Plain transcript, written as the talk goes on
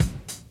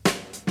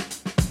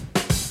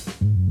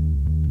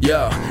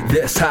Yo,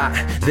 this hot,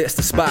 this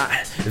the spot.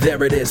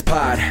 There it is,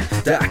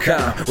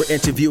 pod.com. We're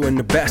interviewing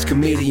the best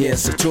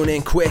comedians, so tune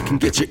in quick and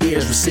get your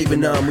ears receiving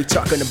them. We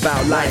talking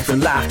about life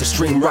and life to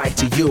stream right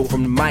to you,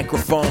 from the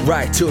microphone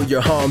right to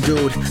your home,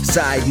 dude.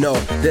 Side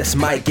note, this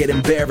might get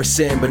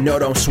embarrassing, but no,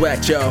 don't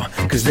sweat, yo,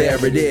 cause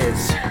there it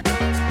is.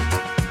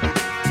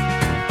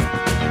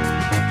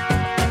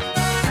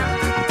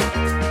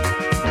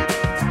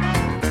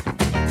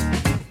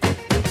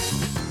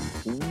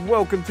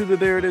 Welcome to the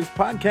There It Is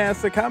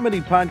podcast, a comedy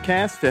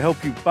podcast to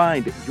help you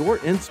find your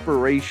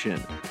inspiration.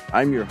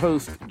 I'm your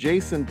host,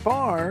 Jason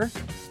Farr.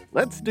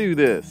 Let's do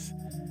this.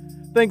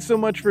 Thanks so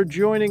much for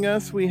joining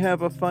us. We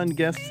have a fun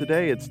guest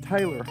today. It's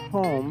Tyler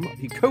Holm.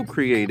 He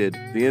co-created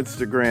the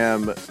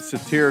Instagram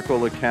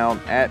satirical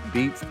account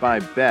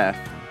 @BeatsByBeth.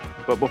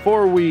 But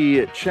before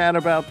we chat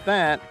about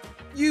that,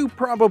 you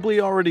probably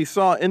already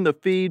saw in the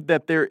feed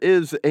that there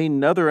is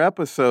another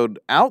episode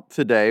out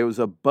today. It was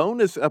a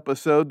bonus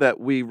episode that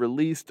we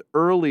released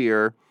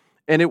earlier,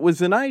 and it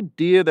was an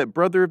idea that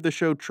brother of the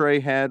show Trey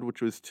had,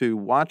 which was to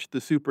watch the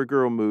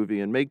Supergirl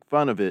movie and make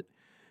fun of it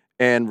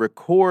and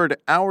record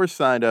our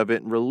side of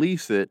it and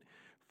release it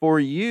for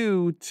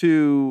you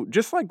to,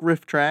 just like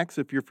Riff Tracks,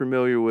 if you're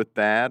familiar with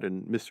that,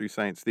 and Mystery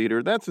Science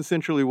Theater, that's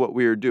essentially what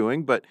we are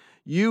doing, but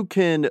you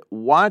can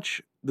watch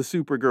the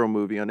Supergirl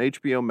movie on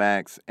HBO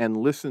Max and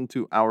listen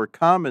to our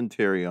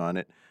commentary on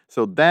it.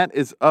 So that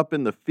is up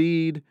in the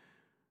feed.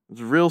 It's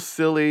a real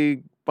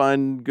silly,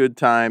 fun, good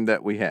time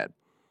that we had.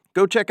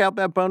 Go check out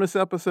that bonus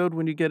episode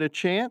when you get a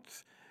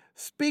chance.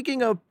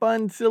 Speaking of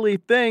fun, silly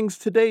things,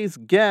 today's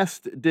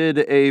guest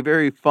did a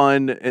very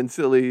fun and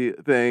silly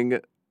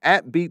thing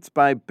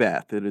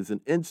 @BeatsByBeth. It is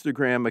an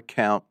Instagram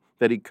account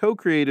that he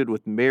co-created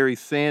with Mary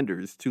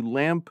Sanders to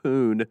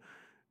lampoon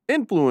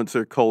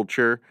influencer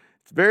culture.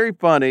 It's very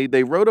funny.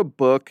 They wrote a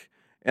book,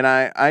 and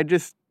I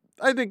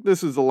think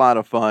this is a lot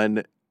of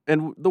fun,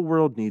 and the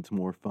world needs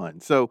more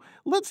fun. So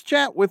let's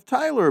chat with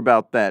Tyler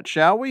about that,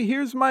 shall we?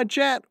 Here's my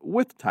chat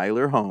with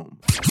Tyler Holm.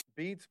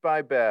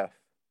 BeatsByBeth.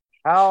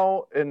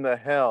 How in the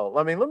hell?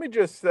 I mean, let me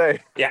just say,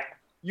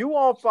 you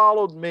all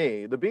followed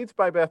me. The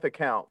BeatsByBeth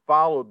account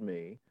followed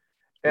me,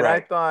 and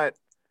right. I thought,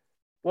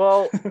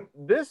 well,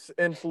 this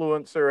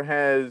influencer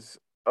has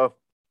a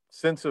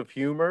sense of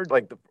humor,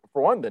 like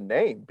for one, the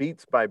name,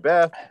 Beats by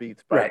Beth,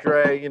 Beats by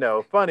Dre,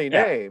 funny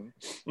name.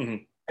 Mm-hmm.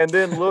 And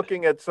then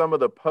looking at some of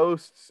the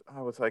posts,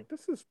 I was like,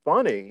 this is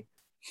funny,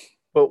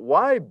 but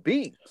why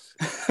Beats?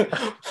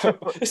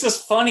 This is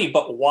funny,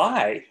 but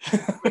why?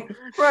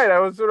 Right. I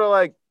was sort of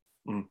like,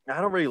 I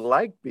don't really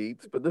like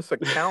Beats, but this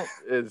account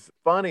is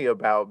funny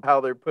about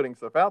how they're putting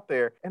stuff out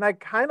there. And I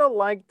kind of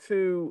like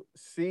to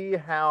see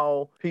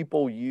how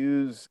people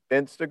use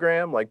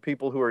Instagram, like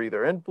people who are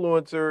either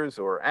influencers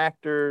or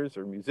actors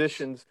or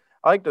musicians.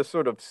 I like to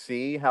sort of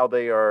see how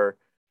they are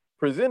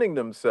presenting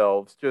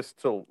themselves just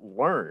to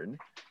learn.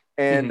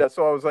 And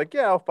so I was like,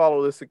 yeah, I'll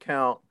follow this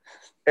account.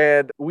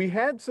 And we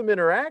had some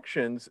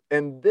interactions.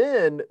 And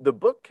then the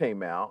book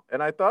came out.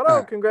 And I thought,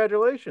 oh,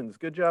 congratulations.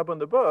 Good job on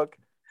the book.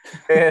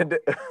 And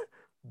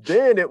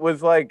then it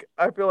was like,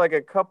 I feel like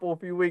a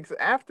few weeks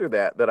after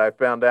that I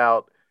found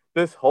out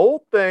this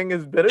whole thing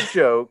has been a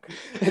joke.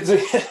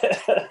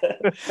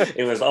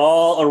 It was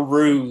all a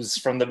ruse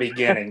from the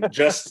beginning.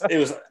 It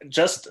was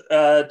just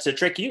to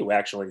trick you,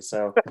 actually.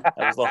 So that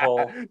was the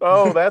whole.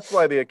 Oh, that's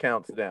why the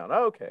account's down.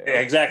 Okay. Yeah,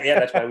 exactly. Yeah,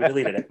 that's why we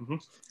deleted it.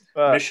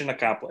 Mm-hmm. Mission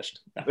accomplished.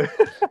 No.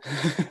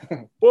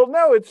 Well,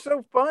 no, it's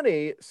so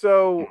funny.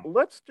 So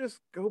let's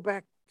just go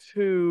back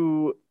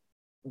to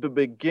the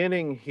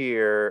beginning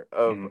here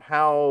of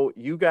how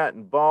you got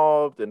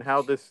involved and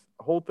how this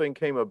whole thing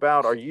came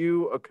about. Are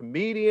you a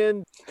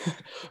comedian?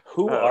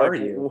 Who are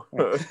you?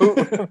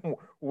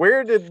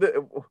 Where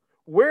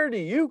do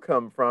you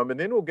come from? And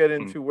then we'll get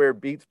into where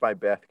Beats by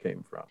Beth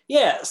came from.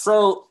 Yeah,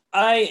 so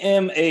I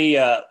am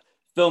a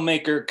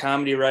filmmaker,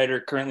 comedy writer,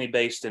 currently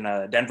based in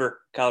Denver,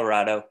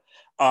 Colorado.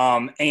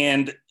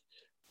 And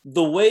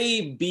the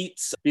way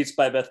Beats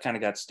by Beth kind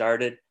of got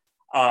started,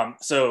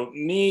 so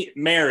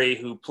Mary,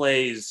 who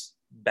plays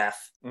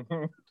Beth.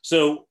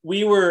 So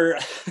we were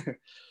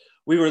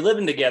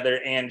living together,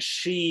 and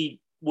she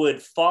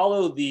would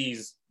follow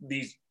these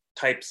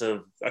types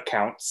of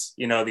accounts,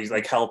 these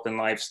like health and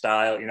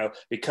lifestyle,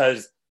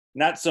 because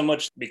not so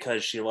much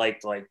because she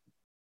liked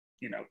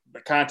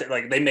the content,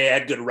 like they may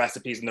add good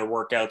recipes and their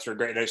workouts are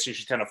great.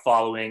 She's kind of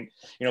following,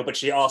 but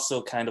she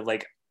also kind of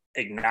like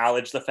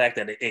acknowledged the fact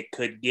that it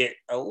could get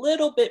a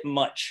little bit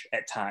much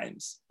at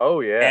times. Oh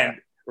yeah.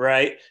 And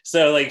right.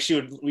 So like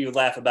we would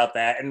laugh about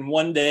that. And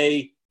one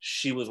day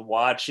she was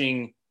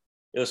watching,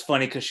 it was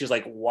funny because she was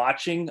like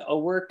watching a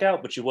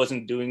workout, but she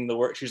wasn't doing the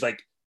work. She was like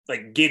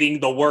getting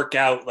the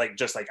workout, like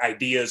just like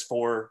ideas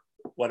for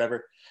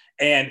whatever.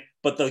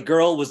 But the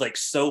girl was like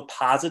so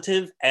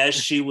positive as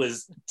she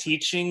was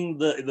teaching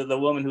the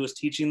woman who was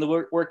teaching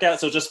the workout.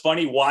 So it's just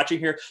funny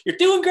watching her. You're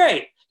doing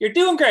great.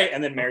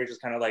 And then Mary's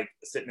just kind of like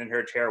sitting in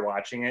her chair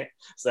watching it.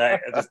 So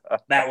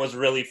that was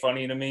really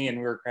funny to me, and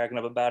we were cracking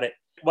up about it.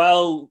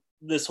 While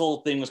this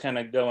whole thing was kind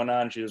of going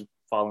on, she was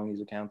following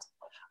these accounts.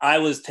 I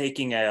was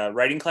taking a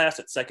writing class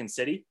at Second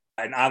City,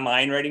 an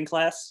online writing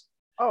class.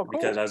 Oh, cool.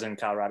 Because I was in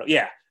Colorado.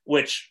 Yeah,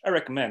 which I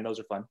recommend. Those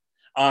are fun.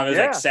 It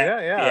was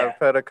yeah.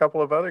 I've had a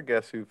couple of other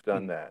guests who've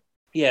done that.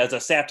 Yeah, it's a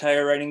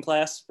satire writing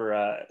class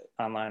for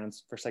online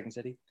for Second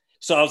City.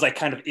 So I was like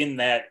kind of in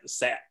that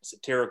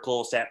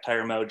satirical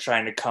satire mode,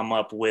 trying to come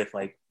up with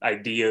like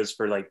ideas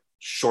for like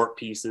short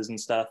pieces and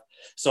stuff.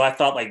 So I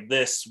thought like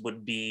this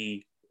would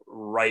be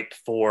ripe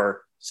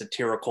for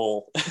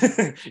satirical,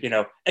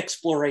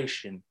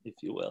 exploration, if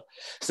you will.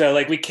 So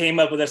like we came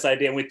up with this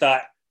idea and we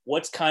thought,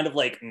 what's kind of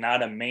like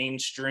not a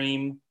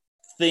mainstream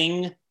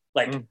thing,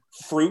 like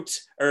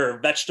fruit or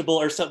vegetable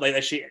or something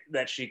like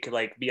that she could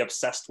like be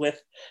obsessed with,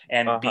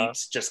 and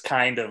beets just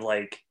kind of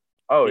like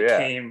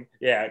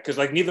because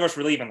like neither of us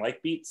really even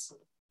like beets.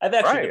 I've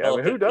actually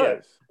developed who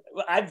does?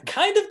 Yeah. I've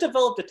kind of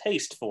developed a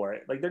taste for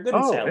it. Like they're good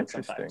in salad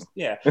sometimes.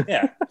 Yeah.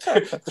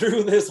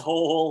 Through this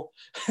whole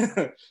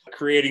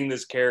creating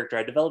this character,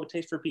 I developed a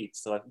taste for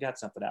beets, so I've got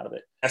something out of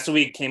it. So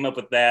we came up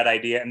with that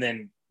idea, and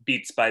then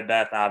Beats by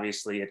Beth,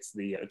 obviously it's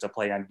a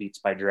play on Beats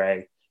by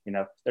Dre.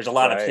 There's a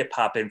lot of hip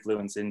hop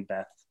influence in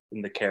Beth,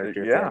 in the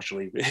character,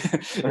 actually,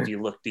 if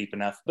you look deep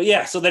enough. But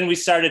yeah, so then we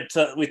thought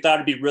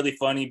it'd be really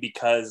funny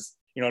because,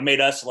 it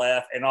made us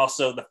laugh. And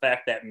also the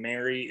fact that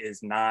Mary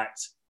is not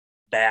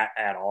that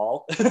at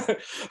all.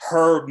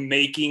 Her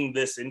making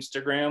this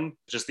Instagram,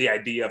 just the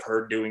idea of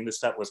her doing this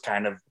stuff was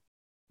kind of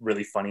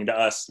really funny to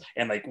us.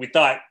 And like, we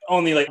thought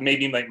only like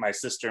maybe like my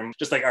sister,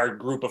 just like our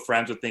group of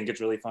friends would think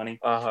it's really funny.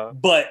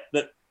 But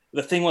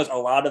the thing was, a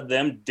lot of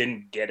them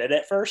didn't get it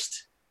at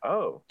first.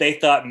 Oh. They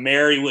thought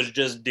Mary was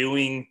just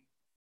doing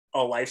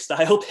a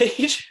lifestyle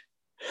page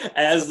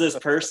as this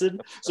person.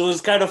 So it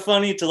was kind of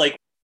funny to like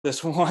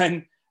this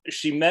one,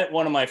 she met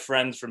one of my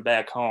friends from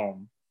back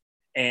home.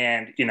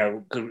 And,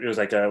 it was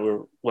like we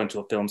went to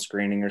a film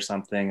screening or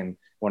something and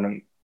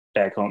went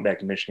back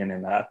in Michigan.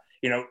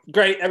 And,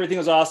 great. Everything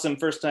was awesome.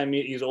 First time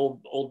meeting, he's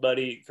old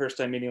buddy. First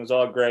time meeting was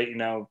all great,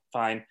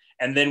 fine.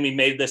 And then we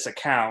made this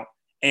account.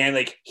 And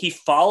like he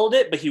followed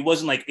it, but he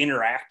wasn't like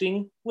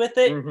interacting with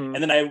it. And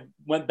then I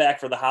went back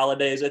for the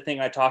holidays. I think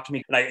I talked to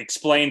me and I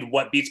explained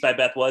what Beats by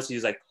Beth was.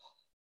 He's like,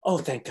 "Oh,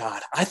 thank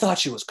God! I thought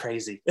she was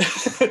crazy.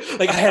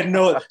 Like I had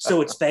no.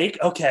 So it's fake.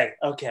 Okay,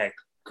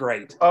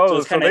 great."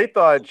 Oh, so they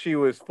thought she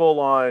was full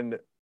on,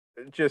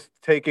 just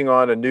taking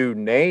on a new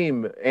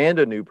name and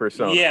a new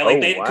persona. Yeah, like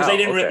because they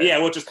didn't really.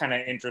 Yeah, which is kind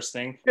of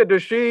interesting. Yeah,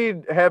 does she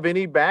have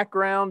any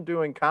background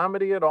doing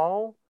comedy at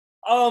all?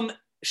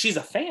 She's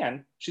a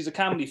fan. She's a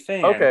comedy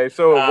fan. Okay,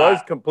 so it was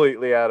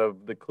completely out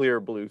of the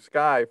clear blue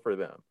sky for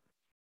them.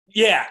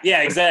 Yeah,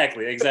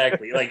 exactly.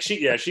 Like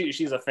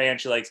she's a fan.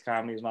 She likes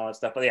comedies and all that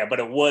stuff. But yeah, but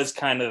it was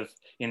kind of,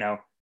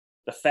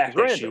 the fact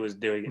that she was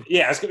doing it.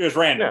 Yeah, it was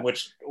random,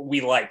 which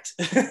we liked.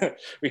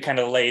 We kind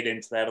of laid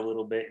into that a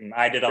little bit, and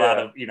I did a lot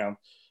of,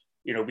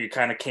 we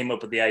kind of came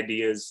up with the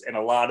ideas, and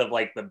a lot of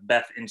like the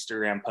Beth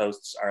Instagram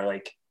posts are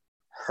like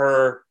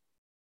her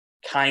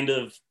kind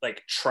of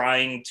like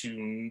trying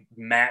to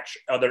match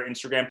other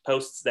Instagram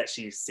posts that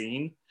she's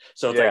seen.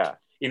 So it's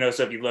like,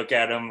 so if you look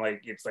at them,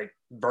 like it's like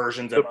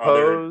versions of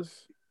other.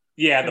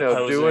 Yeah, the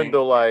posing. Doing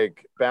the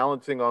like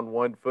balancing on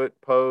one foot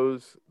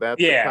pose.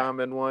 That's a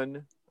common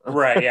one.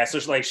 Right. Yeah. So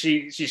it's like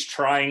she's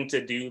trying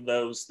to do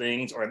those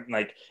things, or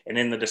like, and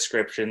in the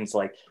descriptions,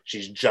 like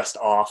she's just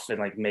off and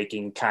like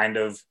making kind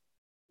of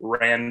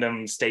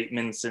random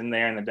statements in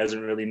there, and it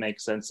doesn't really make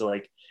sense. So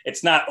like,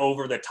 it's not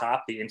over the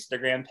top. The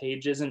Instagram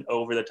page isn't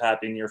over the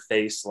top in your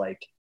face.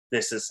 Like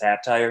this is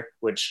satire,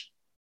 which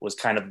was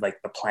kind of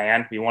like the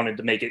plan. We wanted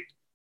to make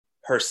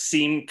her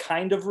seem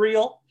kind of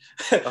real,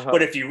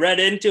 but if you read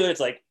into it,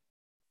 it's like,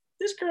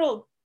 this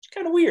girl is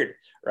kind of weird.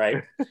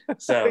 Right.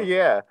 So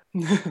yeah.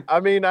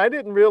 I mean, I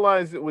didn't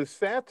realize it was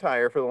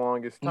satire for the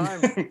longest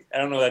time. I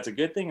don't know if that's a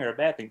good thing or a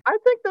bad thing. I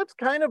think that's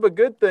kind of a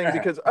good thing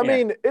because I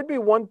mean, it'd be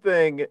one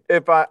thing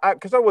if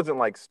because I wasn't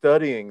like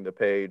studying the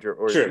page or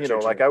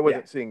I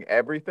wasn't seeing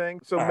everything.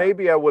 So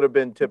maybe I would have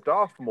been tipped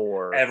off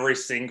more. Every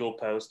single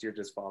post you're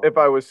just following. If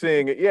I was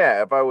seeing it,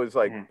 if I was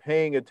like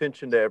paying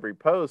attention to every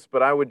post,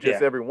 but I would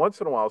just every once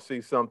in a while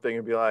see something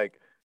and be like,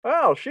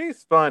 "Oh,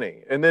 she's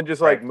funny," and then just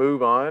like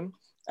move on.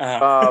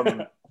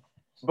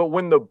 But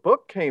when the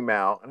book came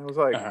out, and I was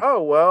like,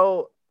 "Oh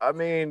well, I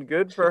mean,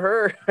 good for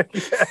her." I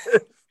guess.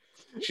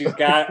 She's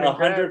got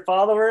 100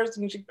 followers,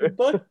 and she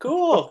book.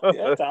 Cool,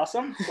 yeah, that's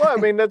awesome. Well,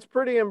 I mean, that's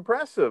pretty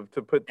impressive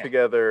to put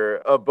together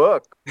a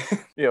book.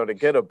 To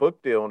get a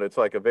book deal, and it's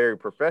like a very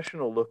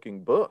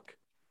professional-looking book.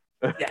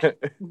 Yeah,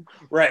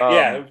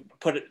 right.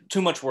 Put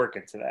too much work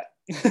into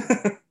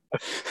that.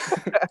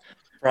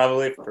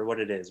 Probably for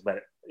what it is,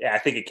 but I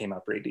think it came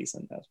out pretty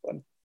decent. That was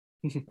fun.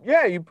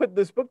 Yeah, you put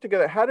this book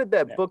together. How did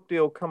that book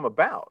deal come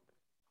about?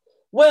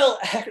 Well,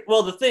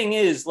 the thing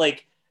is,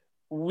 like,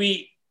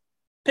 we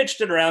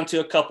pitched it around to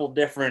a couple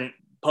different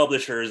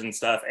publishers and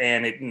stuff,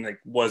 and it like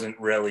wasn't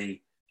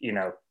really,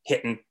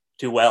 hitting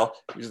too well.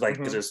 It was like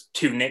because it was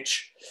too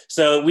niche.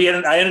 So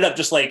I ended up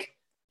just like,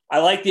 I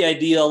liked the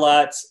idea a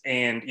lot,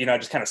 and I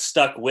just kind of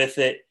stuck with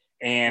it.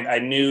 And I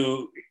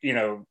knew,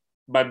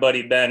 my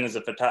buddy Ben is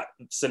a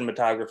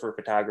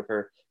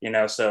photographer, you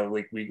know, so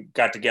like we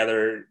got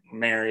together,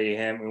 marry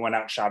him, we went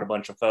out and shot a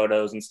bunch of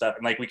photos and stuff,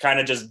 and like we kind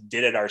of just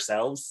did it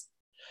ourselves.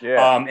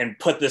 And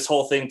put this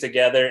whole thing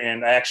together.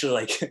 And I actually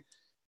like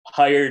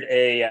hired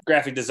a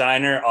graphic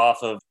designer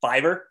off of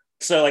Fiverr.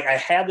 So like I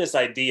had this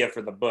idea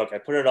for the book, I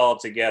put it all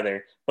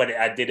together, but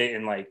I did it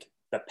in like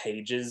the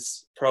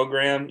Pages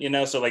program, you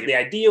know, so like the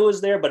idea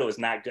was there, but it was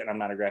not good. I'm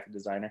not a graphic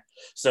designer,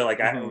 so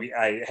like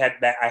I had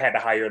to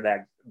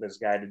hire this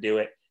guy to do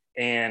it,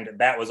 and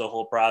that was a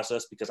whole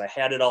process because I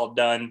had it all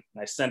done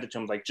and I sent it to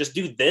him like, just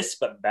do this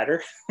but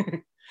better.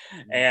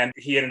 And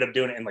he ended up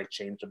doing it and like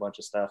changed a bunch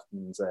of stuff,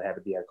 and so it had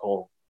to be the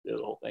whole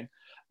thing.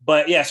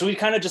 But yeah, so we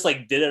kind of just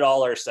like did it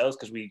all ourselves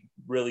because we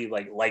really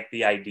liked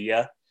the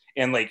idea.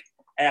 And like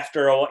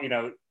after a while, you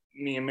know,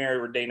 me and Mary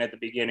were dating at the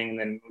beginning and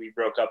then we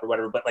broke up or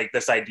whatever, but like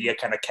this idea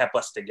kind of kept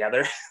us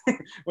together,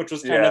 which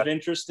was kind of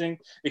interesting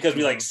because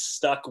we like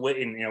stuck with,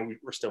 and you know,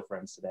 we're still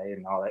friends today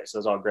and all that, so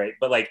it's all great.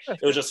 But like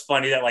it was just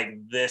funny that like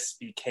this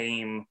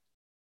became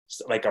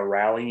like a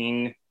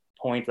rallying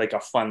point, like a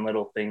fun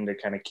little thing to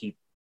kind of keep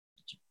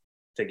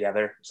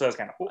together, so it's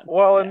kind of fun.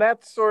 Well, and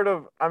that's sort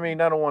of, I mean,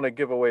 I don't want to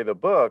give away the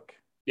book,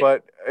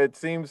 but it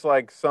seems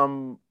like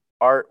some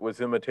art was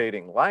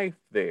imitating life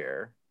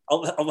there.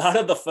 A lot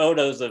of the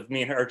photos of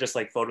me and her are just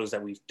like photos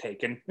that we've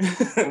taken,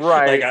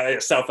 right?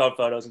 Like self-help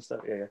photos and stuff.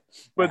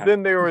 But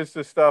then there was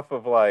the stuff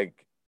of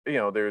like, you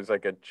know, there's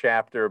like a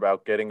chapter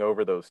about getting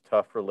over those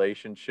tough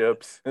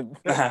relationships and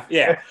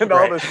and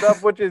all this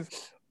stuff, which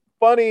is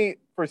funny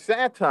for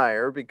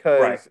satire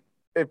because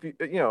if you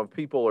know, if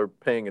people are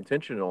paying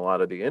attention to a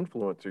lot of the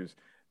influencers,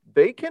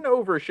 they can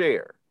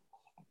overshare.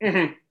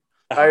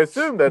 I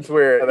assume that's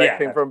where that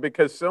came from,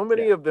 because so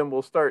many of them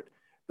will start,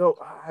 though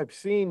I've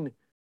seen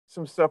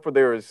some stuff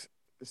where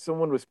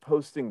someone was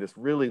posting this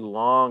really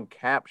long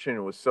caption.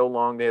 It was so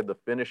long they had to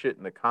finish it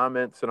in the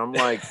comments, and I'm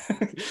like,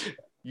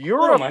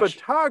 you're a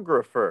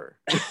photographer,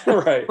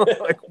 right?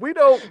 Like, we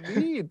don't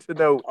need to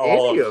know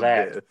any of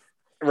this,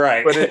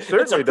 right? But it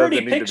certainly it's a pretty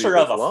doesn't need picture to be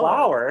of a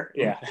flower,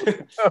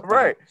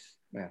 right.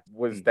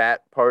 Was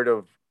that part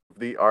of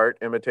the art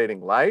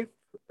imitating life?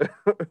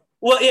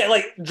 Well,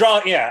 like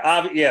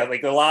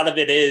like a lot of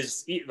it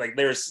is like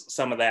there's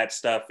some of that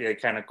stuff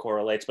kind of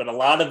correlates, but a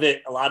lot of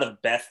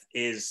Beth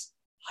is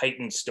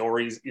heightened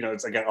stories. You know,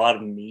 it's like a lot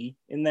of me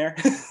in there.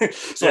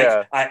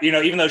 So like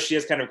even though she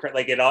is kind of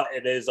like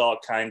it is all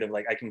kind of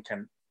like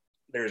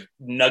there's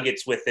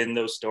nuggets within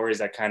those stories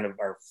that kind of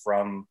are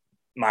from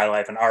my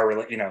life and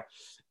our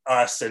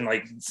us, and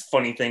like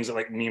funny things that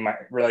like me and my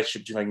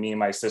relationship between like me and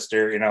my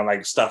sister, you know,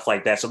 like stuff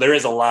like that. So there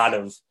is a lot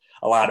of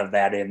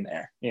that in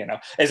there, you know,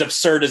 as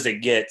absurd as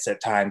it gets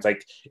at times.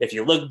 Like if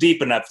you look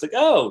deep enough, it's like,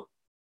 oh,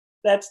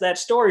 that's that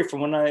story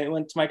from when I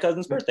went to my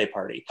cousin's birthday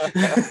party.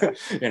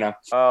 You know.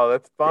 Oh,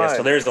 that's fun. Yeah,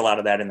 so there's a lot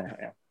of that in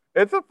there.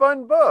 It's a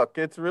fun book.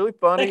 It's really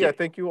funny. I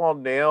think you all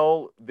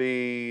nail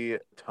the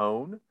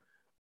tone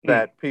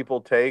that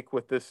people take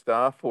with this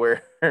stuff,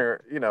 where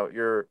you know,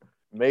 you're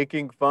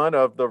making fun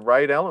of the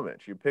right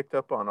elements. You picked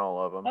up on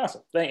all of them.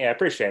 Awesome. I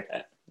appreciate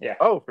that. Yeah.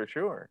 Oh, for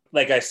sure.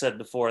 Like I said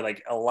before,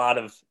 like a lot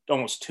of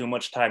almost too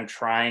much time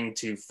trying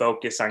to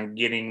focus on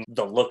getting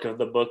the look of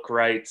the book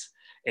right,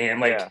 and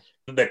like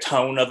the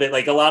tone of it.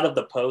 Like a lot of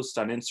the posts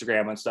on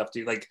Instagram and stuff,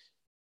 dude, like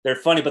they're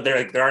funny, but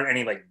there aren't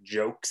any like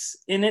jokes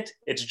in it.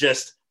 It's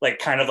just like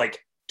kind of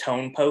like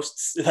tone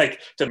posts, like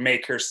to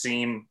make her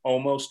seem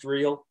almost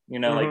real, you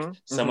know, like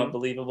somewhat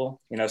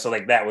believable, you know. So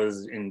like that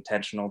was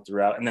intentional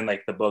throughout, and then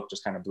like the book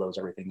just kind of blows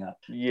everything up.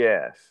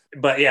 Yes.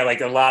 But yeah,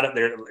 like a lot of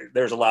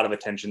there's a lot of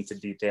attention to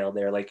detail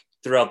there. Like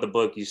throughout the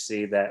book, you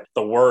see that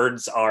the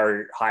words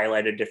are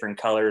highlighted different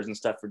colors and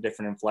stuff for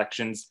different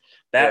inflections.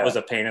 That was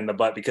a pain in the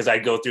butt because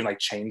I'd go through and like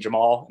change them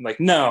all. I'm like,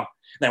 no.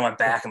 And I went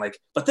back and like,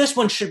 but this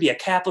one should be a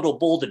capital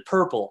bolded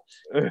purple.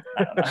 I don't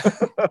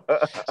know.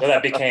 So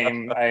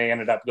I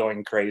ended up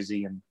going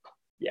crazy, and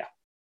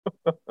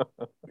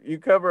you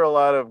cover a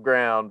lot of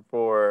ground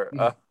for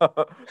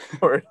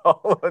it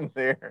all in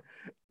there.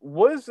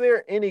 Was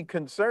there any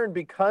concern,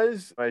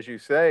 because as you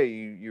say,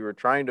 you were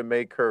trying to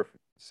make her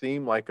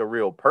seem like a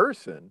real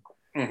person?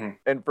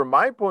 And from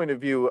my point of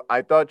view,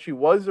 I thought she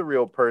was a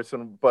real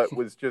person, but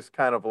was just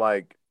kind of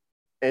like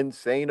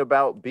insane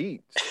about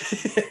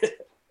beats.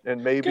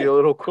 And maybe a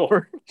little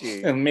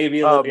quirky. And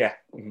maybe a little,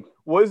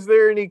 Was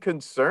there any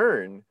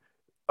concern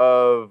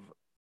of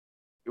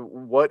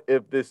what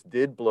if this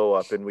did blow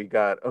up and we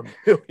got 1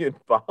 million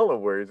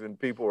followers and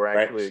people were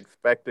actually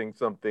expecting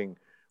something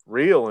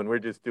real and we're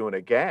just doing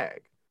a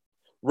gag?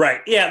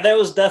 Right. Yeah, that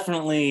was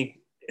definitely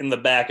in the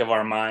back of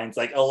our minds.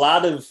 Like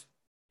the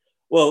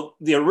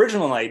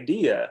original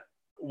idea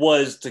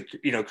was to,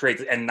 you know, create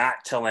and not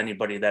tell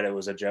anybody that it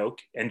was a joke,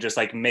 and just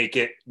like make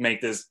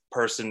this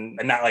person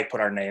and not like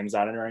put our names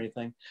on it or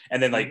anything.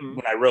 And then like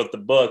when I wrote the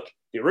book,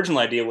 the original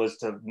idea was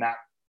to not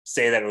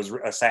say that it was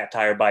a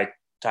satire by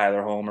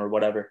Tyler Holm or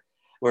whatever.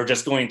 We're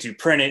just going to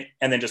print it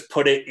and then just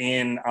put it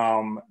in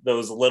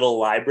those little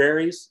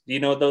libraries. Do you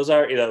know what those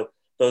are? You know,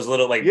 those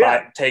little like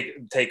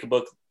take a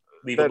book,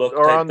 leave a book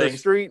or type on things. The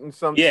street in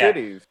some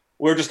cities.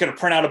 we're just going to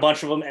print out a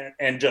bunch of them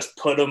and just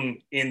put them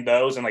in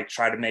those and like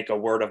try to make a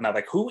word of mouth.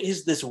 Like, who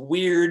is this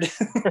weird,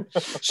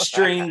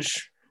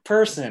 strange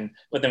person?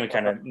 But then we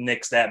kind of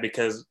nixed that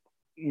because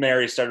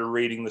Mary started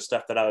reading the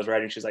stuff that I was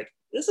writing. She's like,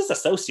 this is a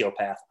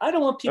sociopath. I don't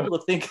want people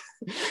to think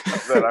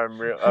that I'm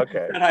real.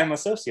 Okay. that I'm a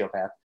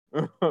sociopath.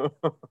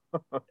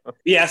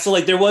 Yeah. So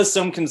like there was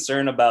some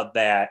concern about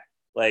that.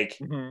 Like,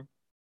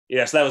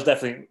 yeah, so that was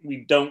definitely,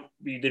 we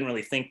didn't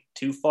really think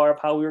too far of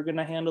how we were going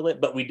to handle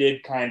it, but we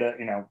did kind of,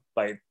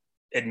 by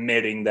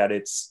admitting that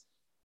it's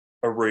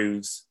a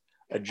ruse,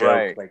 a joke,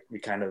 right. Like we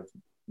kind of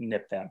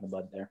nipped that in the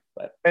bud there.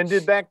 But and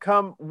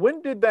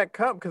when did that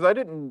come? Because I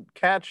didn't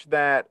catch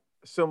that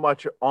so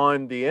much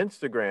on the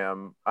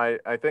Instagram.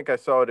 I think I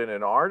saw it in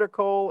an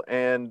article,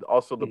 and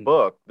also the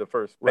book, the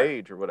first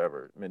page or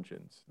whatever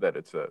mentions that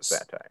it's a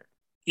satire.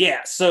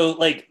 Yeah, so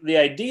like the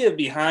idea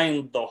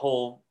behind the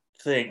whole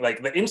thing,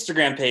 like the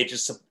Instagram page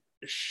is,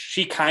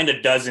 she kind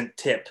of doesn't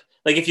tip.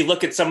 Like if you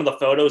look at some of the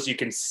photos, you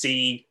can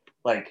see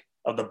like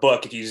of the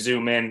book, if you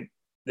zoom in,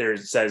 there it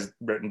says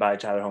written by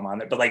Tyler Home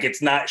on it, but like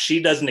it's not,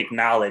 she doesn't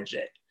acknowledge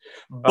it.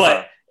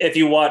 But if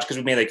you watch, because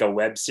we made like a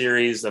web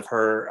series of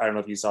her, I don't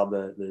know if you saw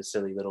the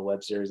silly little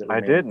web series that we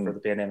made for the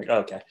pandemic. Oh,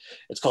 okay.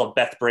 It's called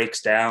Beth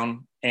Breaks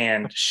Down.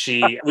 And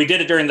we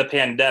did it during the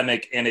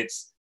pandemic, and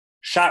it's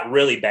shot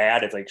really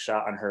bad. It's like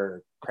shot on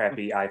her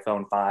crappy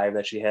iPhone 5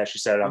 that she has. She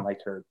set it on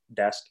like her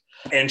desk,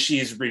 and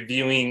she's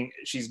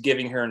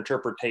giving her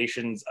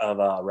interpretations of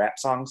rap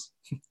songs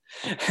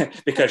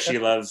because she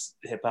loves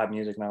hip hop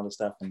music and all this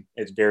stuff. And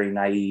it's very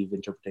naive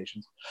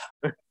interpretations.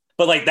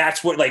 But like,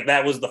 that's what, like,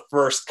 that was the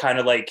first kind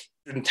of like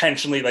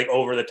intentionally like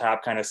over the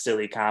top kind of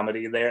silly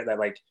comedy there that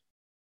like,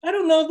 I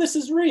don't know if this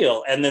is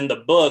real. And then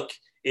the book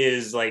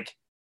is like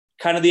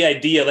kind of the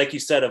idea, like you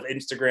said, of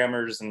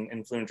Instagrammers and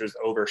influencers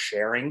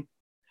oversharing.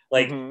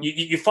 Like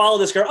you follow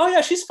this girl. Oh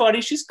yeah, she's funny.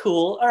 She's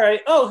cool. All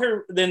right.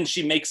 Oh, then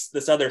she makes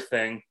this other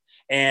thing,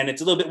 and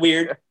it's a little bit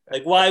weird.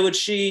 Like, why would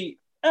she?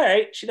 All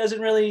right. She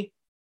doesn't really,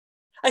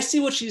 I see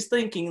what she's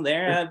thinking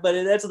there, but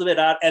that's a little bit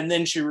odd. And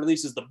then she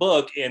releases the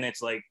book, and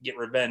it's like, get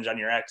revenge on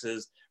your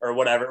exes or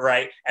whatever.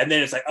 Right. And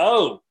then it's like,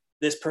 oh,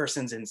 this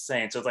person's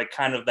insane. So it's like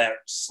kind of that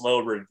slow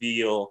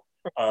reveal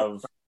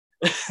of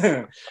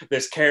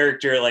this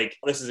character. Like,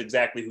 this is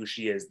exactly who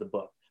she is, the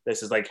book.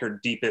 This is like her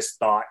deepest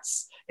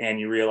thoughts. And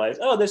you realize,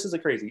 oh, this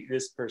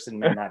person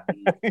may not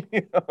be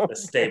the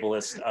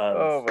stablest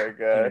of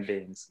human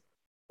beings.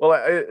 Well,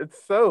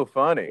 it's so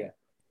funny. Yeah.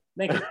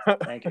 Thank you.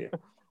 Thank you.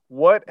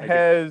 What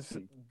has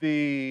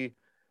the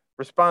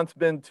response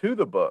been to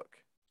the book?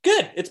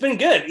 Good. It's been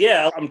good.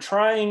 Yeah. I'm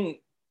trying,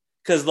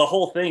 because the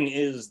whole thing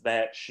is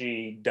that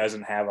she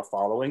doesn't have a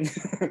following.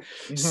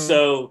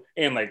 So,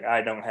 and like,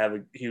 I don't have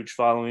a huge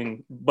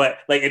following, but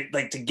like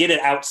to get it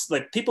out,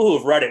 like people who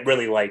have read it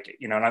really like it,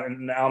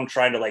 and now I'm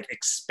trying to like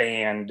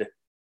expand,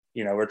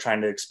 we're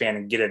trying to expand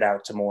and get it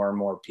out to more and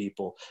more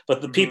people.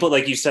 But the people,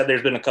 like you said,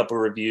 there's been a couple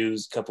of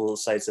reviews, a couple of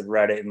sites have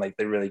read it, and like,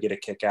 they really get a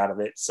kick out of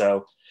it.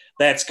 So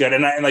that's good.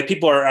 And like,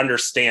 people are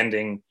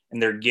understanding,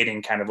 and they're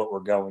getting kind of what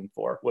we're going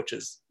for, which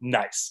is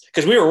nice.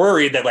 Because we were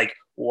worried that like,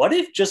 what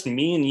if just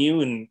me and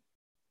you and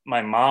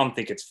my mom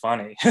think it's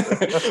funny?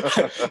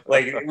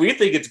 Like, we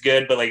think it's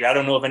good, but like, I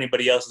don't know if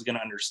anybody else is going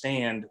to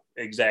understand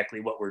exactly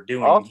what we're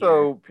doing.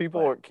 Also,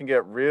 people can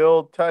get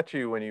real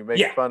touchy when you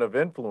make fun of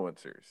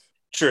influencers.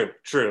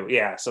 True.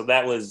 Yeah. So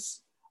that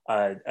was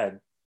a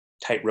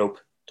tightrope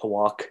to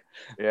walk.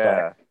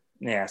 Yeah.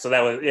 But, so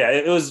that was,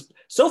 it was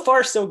so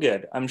far so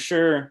good. I'm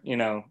sure,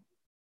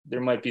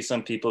 there might be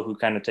some people who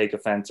kind of take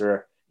offense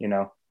or,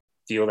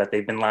 feel that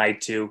they've been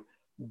lied to,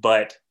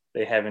 but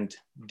they haven't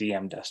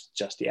DM'd us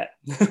just yet.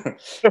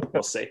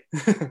 We'll see.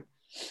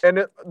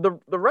 And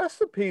the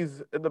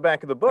recipes in the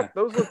back of the book,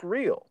 those look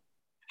real.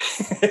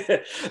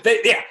 They're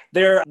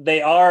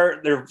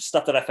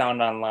stuff that I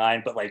found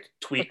online, but like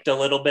tweaked a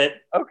little bit.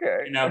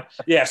 Okay.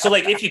 So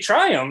like, if you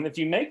try them, if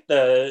you make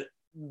the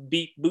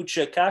beet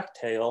bucha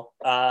cocktail,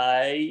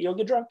 you'll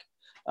get drunk.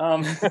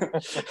 The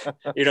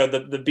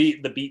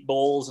beet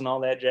bowls and all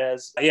that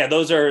jazz. Yeah,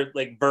 those are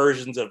like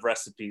versions of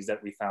recipes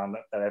that I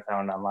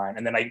found online,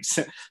 and then I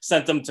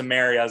sent them to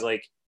Mary. I was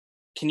like,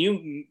 can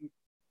you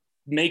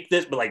make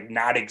this, but like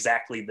not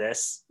exactly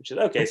this? Which is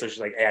okay. So she's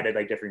like added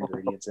like different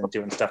ingredients and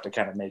doing stuff to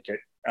kind of make it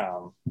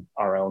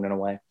our own in a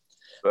way.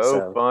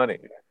 So funny.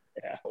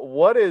 Yeah.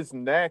 What is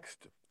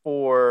next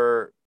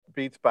for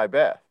Beats by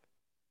Beth?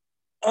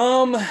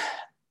 Well,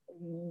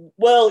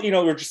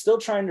 we're just still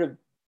trying to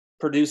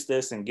produce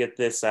this and get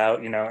this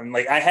out, and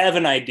like, I have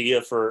an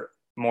idea for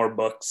more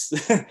books.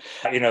 The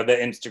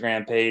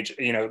Instagram page,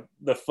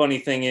 the funny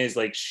thing is,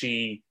 like,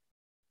 she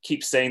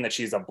keeps saying that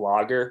she's a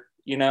blogger,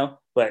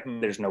 but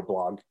there's no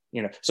blog,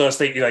 so I was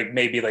thinking like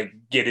maybe like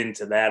get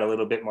into that a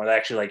little bit more,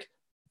 actually like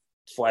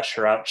flesh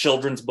her out.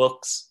 Children's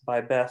books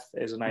by Beth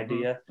is an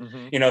idea.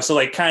 So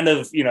like kind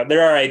of,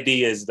 there are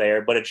ideas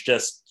there, but it's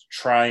just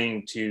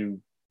trying to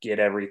get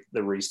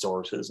the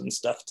resources and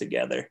stuff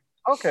together.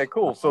 Okay,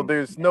 cool. So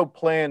there's no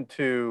plan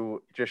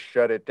to just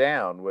shut it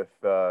down with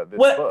this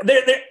Well, book.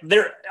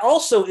 there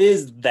also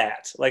is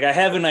that. Like, I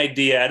have an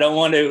idea. I don't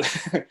want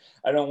to.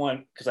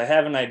 Because I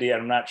have an idea.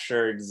 I'm not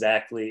sure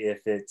exactly if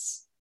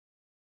it's.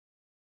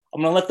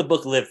 I'm gonna let the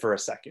book live for a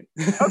second.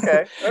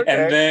 Okay.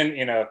 And then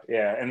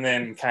and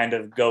then kind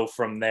of go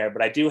from there.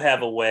 But I do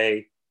have a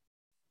way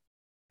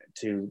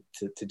to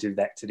do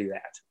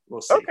that. We'll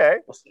see. Okay.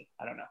 We'll see.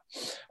 I don't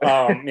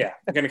know. Yeah,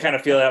 I'm gonna kind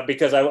of feel it out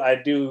because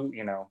I do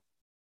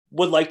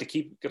would like to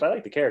keep, because I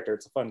like the character.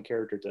 It's a fun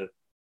character to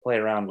play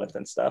around with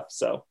and stuff.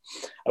 So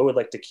I would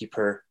like to keep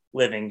her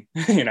living,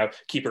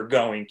 keep her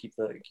going, keep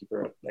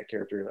that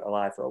character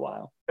alive for a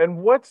while. And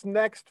what's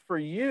next for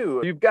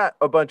you? You've got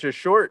a bunch of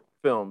short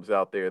films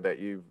out there that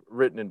you've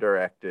written and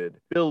directed.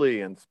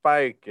 Billy and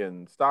Spike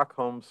and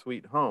Stockholm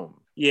Sweet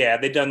Home. Yeah,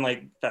 they've done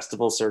like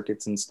festival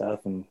circuits and stuff,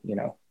 and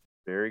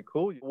Very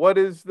cool. What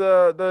is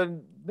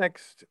the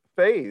next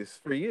phase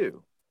for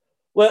you?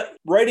 Well,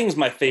 writing's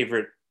my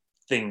favorite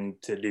thing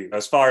to do.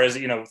 As far as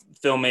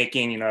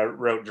filmmaking,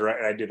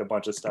 I did a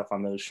bunch of stuff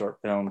on those short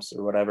films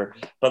or whatever.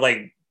 But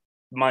like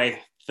my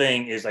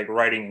thing is like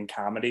writing and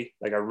comedy.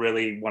 Like I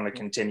really want to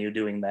continue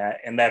doing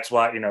that, and that's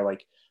why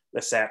like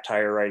the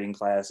satire writing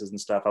classes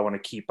and stuff. I want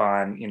to keep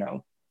on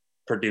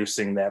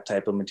producing that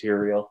type of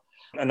material.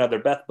 Another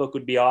Beth book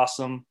would be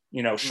awesome.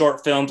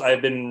 Short films.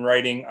 I've been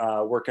writing,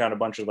 working on a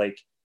bunch of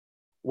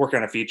working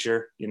on a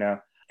feature.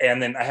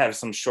 And then I have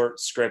some short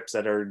scripts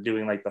that are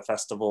doing like the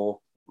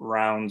festival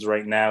rounds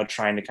right now,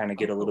 trying to kind of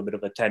get a little bit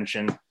of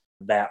attention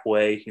that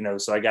way.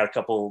 So I got a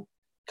couple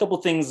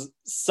things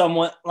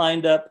somewhat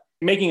lined up.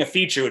 Making a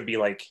feature would be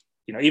like,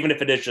 even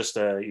if it is just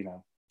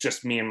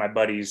just me and my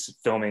buddies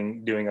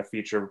doing a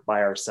feature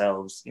by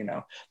ourselves,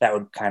 that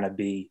would kind of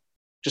be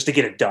just to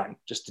get it done,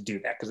 just to do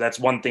that. Cause that's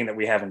one thing that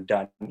we haven't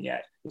done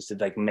yet, is to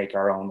like make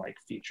our own like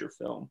feature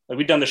film. Like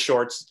we've done the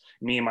shorts,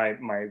 me and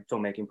my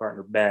filmmaking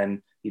partner,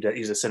 Ben,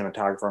 he's a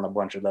cinematographer on a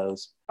bunch of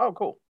those. Oh,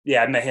 cool.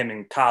 Yeah. I met him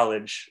in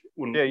college.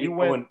 You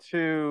went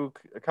to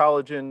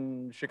college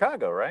in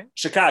Chicago, right?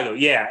 Chicago.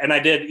 Yeah. And I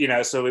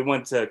did, so we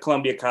went to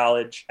Columbia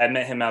College. I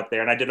met him out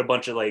there, and I did a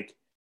bunch of like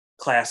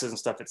classes and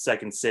stuff at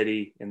Second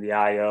City in the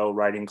IO,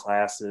 writing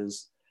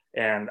classes.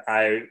 And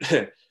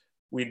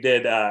we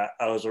did, I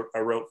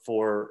wrote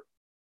for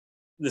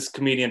this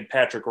comedian,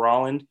 Patrick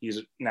Rawland.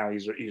 He's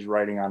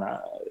writing on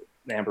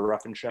the Amber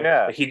Ruffin show.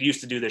 Yeah. But he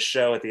used to do this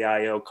show at the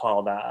IO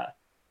called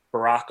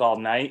Barack All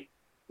Night,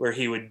 where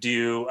he would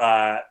do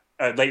a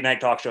late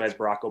night talk show as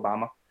Barack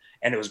Obama.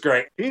 And it was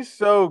great. He's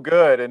so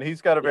good, and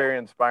he's got a very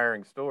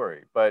inspiring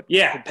story. But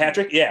yeah,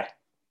 Patrick, yeah.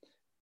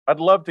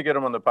 I'd love to get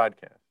him on the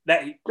podcast.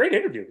 That great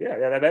interview.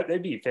 Yeah,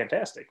 that'd be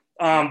fantastic.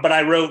 But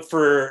I wrote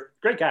for,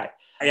 great guy.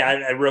 Yeah,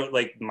 I wrote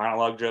like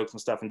monologue jokes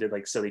and stuff, and did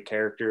like silly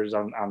characters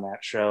on that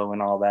show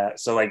and all that.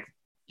 So like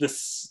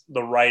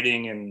the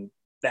writing, and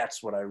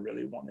that's what I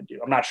really want to do.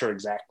 I'm not sure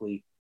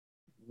exactly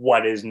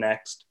what is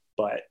next,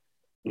 but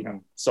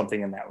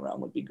something in that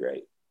realm would be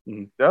great.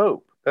 Mm-hmm.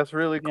 Dope. That's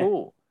really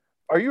cool.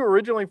 Are you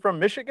originally from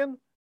Michigan?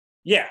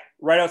 Yeah,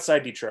 right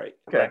outside Detroit,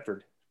 okay.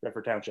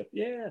 Redford Township.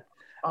 Yeah.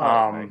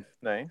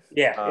 Nice.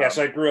 Yeah.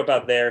 So I grew up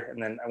out there,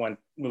 and then I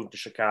moved to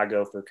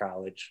Chicago for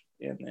college.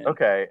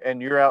 Okay,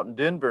 and you're out in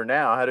Denver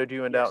now. How did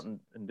you end out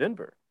in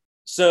Denver?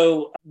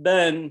 So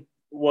Ben,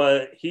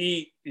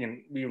 we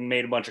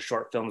made a bunch of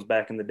short films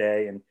back in the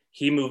day, and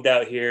he moved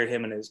out here.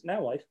 Him and his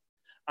now wife,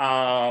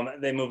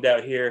 they moved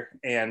out here,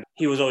 and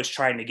he was always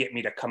trying to get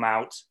me to come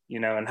out,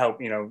 and help,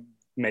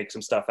 make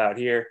some stuff out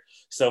here.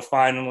 So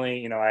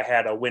finally, I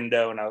had a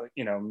window,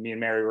 and me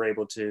and Mary were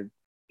able to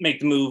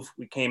make the move.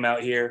 We came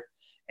out here.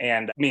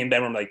 And me and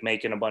Ben were like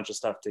making a bunch of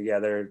stuff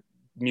together,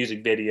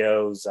 music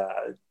videos,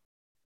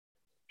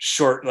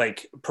 short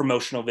like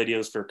promotional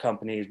videos for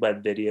companies,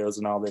 web videos,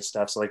 and all this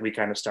stuff. So like we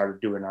kind of started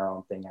doing our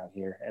own thing out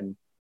here, and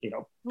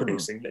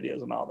producing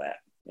videos and all that.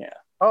 Yeah.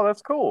 Oh,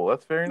 that's cool.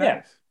 That's very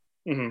nice.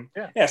 Yeah.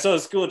 Mm-hmm. Yeah. So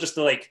it's cool just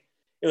to it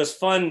was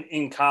fun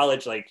in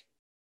college, like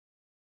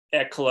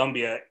at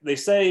Columbia. They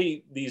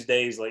say these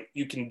days like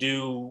you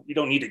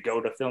don't need to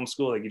go to film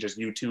school, like you just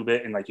YouTube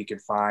it, and like you can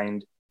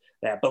find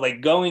that. But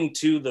like going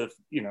to the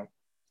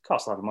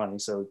costs a lot of money,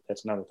 so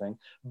that's another thing.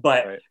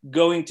 But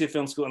going to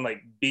film school and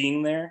like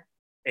being there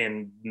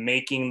and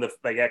making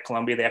at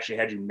Columbia, they actually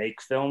had you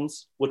make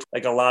films, which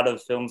like a lot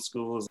of film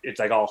schools, it's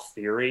like all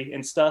theory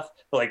and stuff.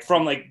 But like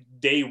from like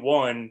day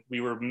one,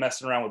 we were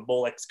messing around with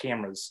Bolex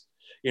cameras,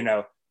 and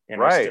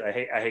I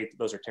hate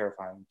those, are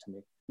terrifying to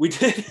me.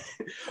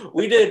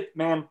 We did,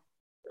 man,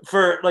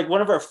 for like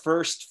one of our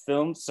first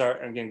films.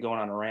 Sorry, I'm again going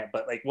on a rant,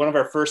 but like one of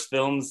our first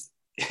films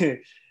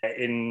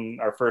in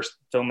our first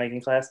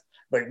filmmaking class,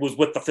 like was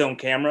with the film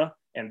camera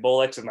and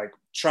Bolex, and like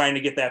trying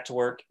to get that to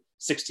work,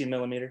 16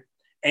 millimeter.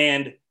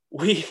 And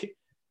we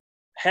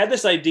had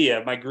this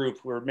idea, my group,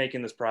 we were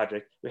making this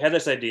project. We had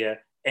this idea,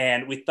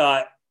 and we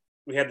thought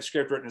we had the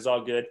script written, is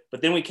all good.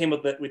 But then we came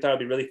up with we thought it'd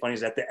be really funny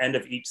is at the end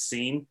of each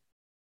scene,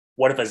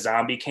 what if a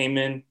zombie came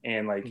in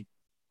and like,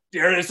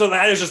 so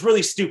that is just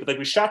really stupid. Like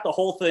we shot the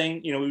whole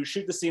thing, we would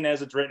shoot the scene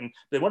as it's written.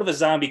 Then what if a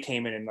zombie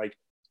came in and like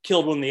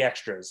killed one of the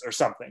extras or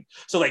something.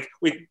 So like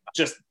we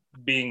just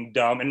being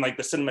dumb, and like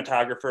the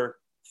cinematographer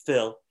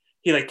Phil,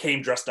 he like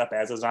came dressed up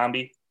as a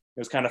zombie. It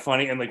was kind of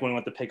funny. And like when we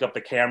went to pick up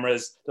the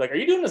cameras, they're like, "Are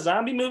you doing a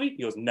zombie movie?"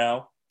 He goes,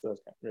 "No." So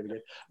that's kind of really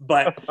good.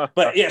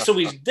 But yeah, so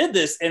we did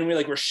this, and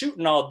we're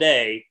shooting all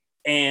day,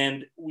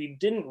 and we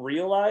didn't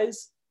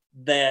realize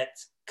that,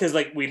 because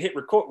like we'd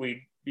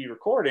be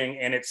recording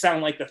and it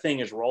sounded like the thing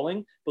is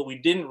rolling, but we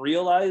didn't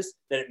realize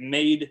that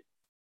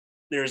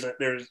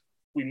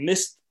we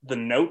missed the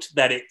note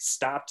that it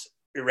stopped.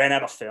 It ran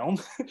out of film.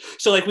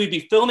 So like we'd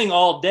be filming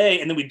all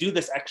day, and then we do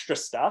this extra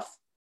stuff.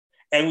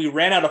 And we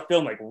ran out of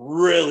film like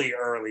really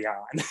early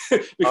on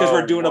because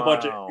we're doing a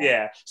bunch of,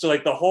 So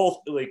like the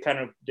whole, we kind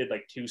of did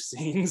like 2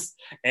 scenes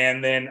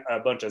and then a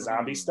bunch of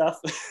zombie stuff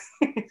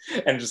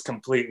and just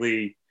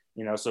completely,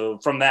 so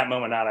from that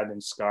moment on, I've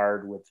been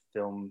scarred with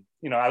film.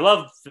 I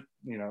love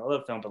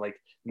film, but like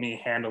me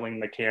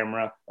handling the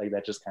camera, like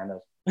that just kind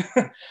of,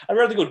 I'd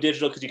rather go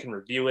digital because you can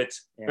review it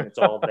and it's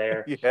all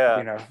there.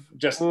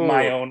 Just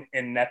my own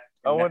inept.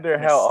 I wonder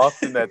how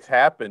often that's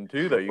happened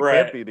too, though. You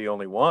can't be the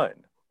only one.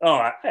 Oh,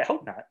 I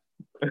hope not.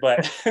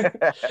 But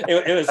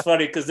it was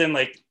funny because then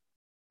like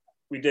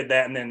we did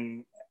that, and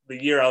then the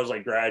year I was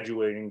like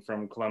graduating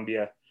from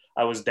Columbia,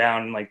 I was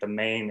down in like the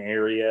main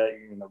area,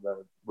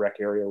 the rec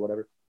area or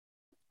whatever.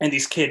 And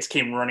these kids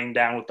came running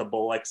down with the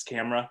Bolex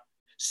camera,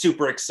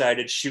 super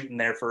excited, shooting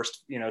their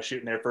first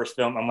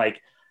film. I'm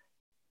like,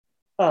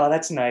 oh,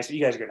 that's nice, but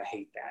you guys are gonna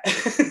hate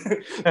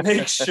that.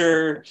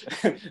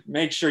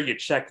 make sure you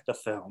check the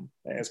film.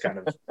 It's kind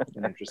of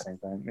an interesting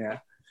thing. Yeah.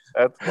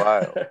 That's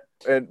wild.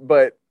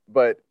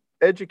 But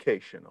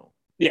educational.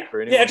 Yeah.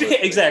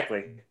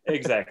 Exactly.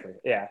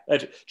 Yeah.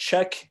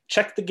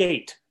 Check the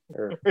gate.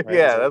 Right?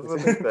 Yeah, that's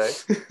what they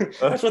say.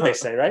 That's what they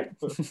say, right?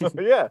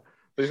 Yeah.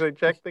 They say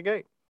check the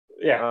gate.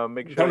 Yeah.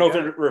 Make sure. Don't know if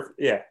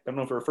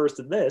it refers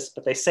to this,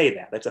 but they say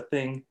that. That's a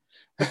thing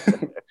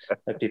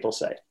that people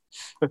say.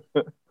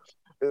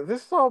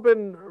 This has all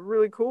been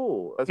really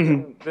cool. It's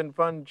been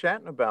fun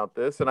chatting about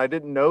this, and I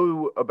didn't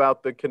know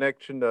about the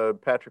connection to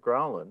Patrick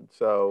Rowland.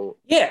 So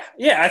yeah,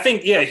 I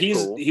think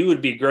he would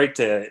be great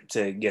to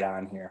get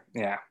on here.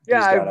 Yeah,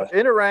 I've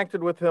interacted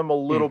with him a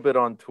little bit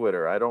on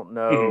Twitter. I don't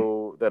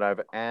know that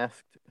I've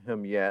asked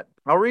him yet.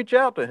 I'll reach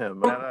out to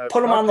him.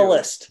 Put him on the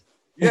list.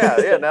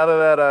 Yeah. Now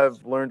that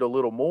I've learned a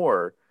little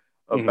more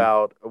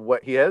about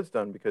what he has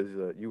done, because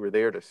you were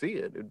there to see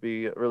it, it'd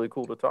be really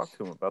cool to talk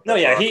to him about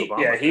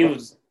that. He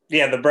was.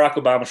 Yeah, the Barack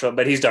Obama show,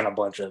 but he's done a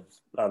bunch of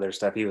other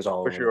stuff. He was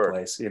all over the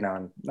place,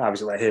 and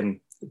obviously let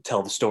him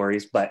tell the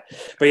stories. But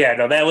yeah,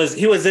 no,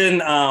 he was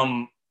in.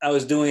 I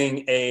was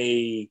doing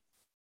the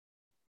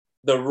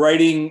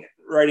writing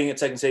at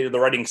Second City, the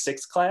writing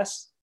 6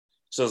 class.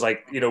 So it's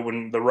like,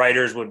 when the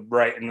writers would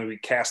write and then we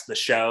cast the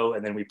show,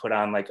 and then we put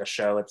on like a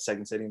show at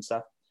Second City and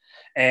stuff.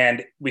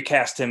 And we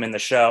cast him in the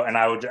show, and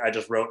I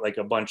just wrote like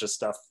a bunch of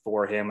stuff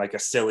for him, like a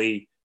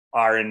silly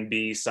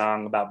R&B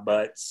song about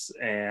butts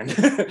and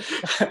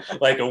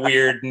like a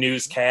weird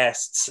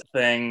newscasts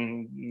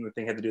thing. The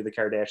thing had to do with the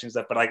Kardashian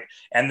stuff, but like,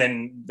 and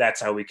then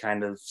that's how we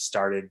kind of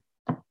started.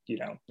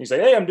 He's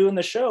like, "Hey, I'm doing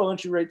the show. Why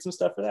don't you write some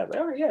stuff for that?" Like,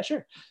 "Oh yeah,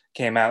 sure."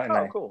 Came out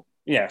and cool.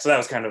 Yeah, so that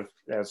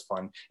was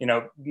fun.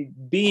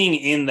 Being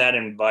in that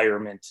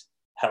environment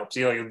helps.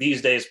 Like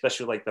these days,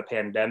 especially like the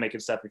pandemic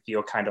and stuff, we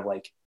feel kind of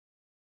like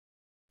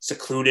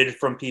secluded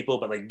from people,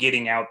 but like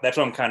getting out. That's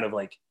what I'm kind of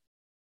like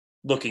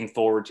looking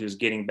forward to, is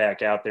getting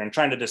back out there and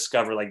trying to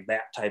discover like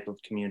that type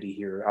of community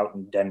here out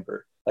in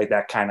Denver, like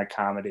that kind of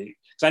comedy.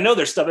 Because I know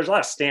there's a lot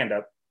of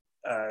stand-up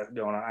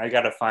going on. I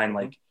got to find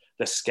like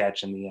the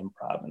sketch and the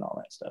improv and all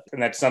that stuff.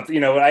 And that's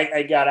something,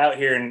 I got out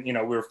here and, we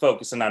were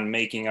focusing on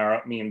me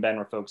and Ben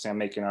were focusing on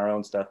making our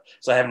own stuff.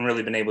 So I haven't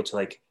really been able to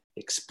like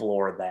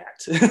explore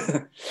that.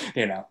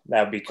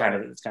 That would be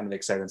it's kind of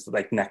exciting. It's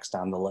like next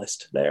on the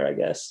list there, I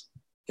guess.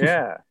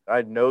 Yeah,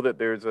 I know that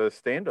there's a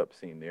stand-up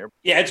scene there.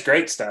 Yeah, it's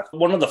great stuff.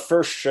 One of the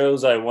first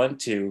shows I went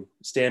to,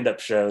 stand-up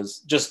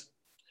shows, it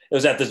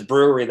was at this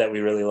brewery that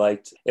we really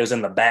liked. It was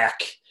in the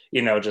back,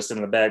 just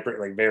in the back,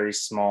 like very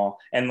small.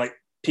 And like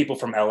people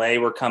from LA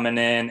were coming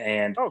in,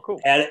 and cool.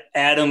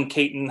 Adam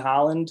Clayton.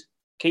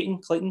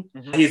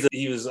 Mm-hmm.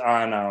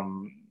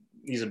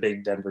 He's a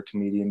big Denver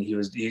comedian.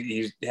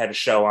 He had a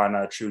show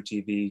on True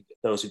TV,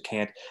 Those Who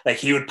Can't. Like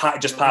he would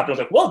pop in. I was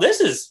like, well, this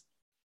is,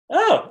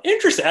 oh,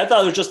 interesting. I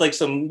thought it was just like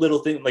some little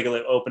thing, like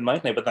an open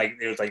mic night, but like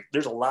it was like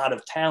there's a lot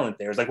of talent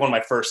there. It was like one of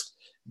my first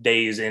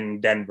days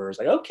in Denver. It's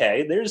like,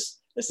 okay, this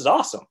is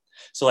awesome.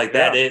 So like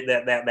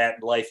that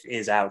life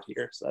is out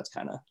here. So that's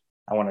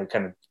I want to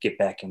kind of get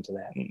back into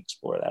that and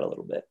explore that a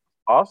little bit.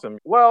 Awesome.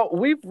 Well,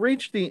 we've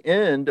reached the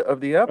end of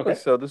the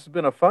episode. Okay. This has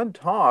been a fun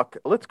talk.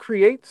 Let's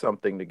create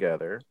something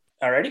together.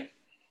 Alrighty.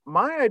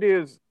 My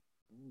idea is,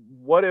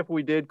 what if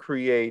we did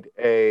create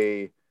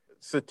a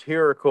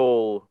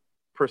satirical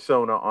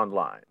persona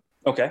online?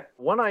 Okay.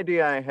 One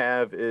idea I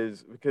have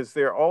is, because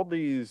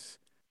there's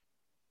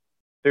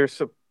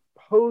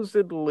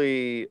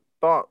supposedly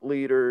thought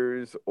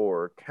leaders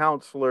or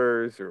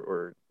counselors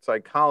or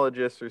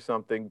psychologists or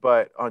something,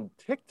 but on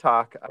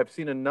TikTok, I've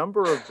seen a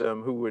number of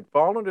them who would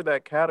fall under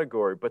that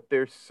category, but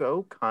they're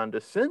so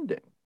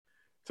condescending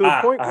to the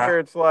point Uh-huh. where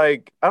it's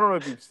like, I don't know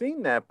if you've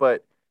seen that,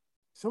 but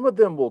some of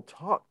them will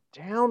talk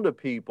down to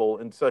people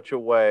in such a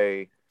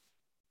way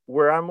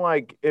where I'm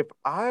like, if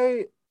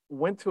I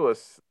went to a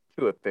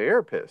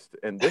therapist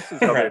and this is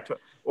how they're Right.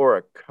 or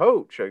a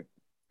coach, a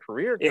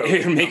career coach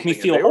It or would make me something,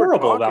 and feel they were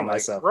horrible about talking like,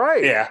 myself.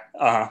 right. Yeah.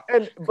 Uh-huh.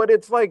 And but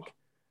it's like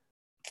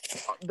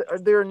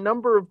there are a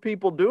number of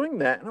people doing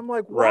that, and I'm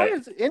like, why Right.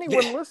 is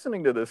anyone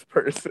listening to this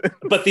person?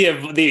 But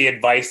the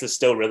advice is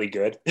still really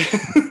good.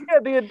 Yeah,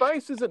 the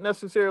advice isn't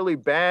necessarily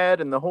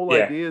bad, and the whole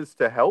Yeah. idea is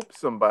to help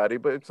somebody,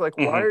 but it's like,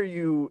 why Mhm. are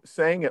you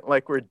saying it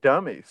like we're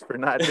dummies for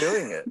not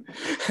doing it?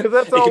 Because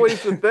that's It could-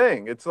 always the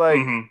thing. It's like,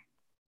 Mhm.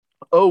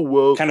 oh,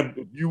 well, Kind of.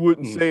 if you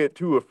wouldn't Mm. say it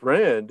to a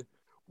friend,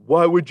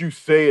 why would you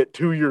say it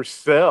to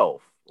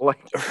yourself? Like,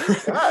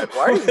 God,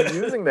 why are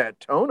you using that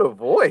tone of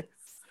voice?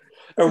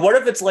 Or what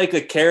if it's like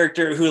a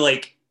character who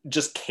like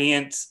just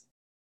can't.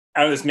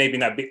 I was maybe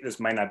not be, this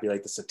might not be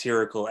like the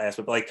satirical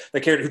aspect, but like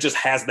the character who just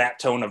has that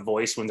tone of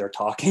voice when they're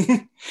talking,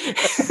 and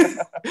just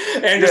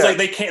Yeah. like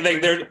they can't,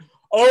 like they're,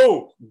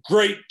 oh,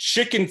 great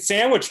chicken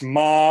sandwich,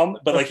 mom,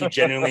 but like he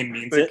genuinely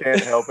means They it.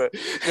 can't help it.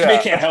 They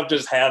Yeah. can't help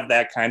just have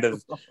that kind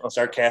of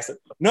sarcastic.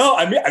 No,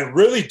 I mean I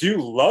really do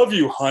love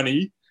you,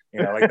 honey.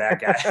 You know, like that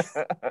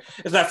guy.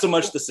 It's not so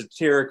much the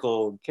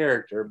satirical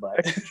character,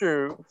 but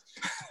True.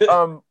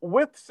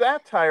 With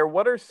satire,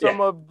 what are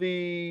some of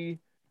the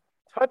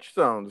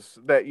touchstones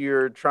that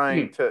you're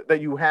trying to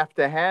that you have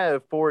to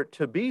have for it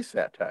to be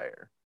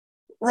satire?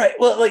 Right.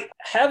 Well, like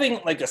having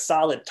like a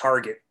solid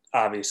target,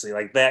 obviously,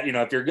 like that. You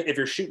know, if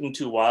you're shooting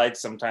too wide,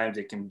 sometimes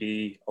it can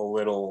be a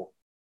little.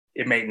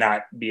 It may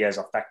not be as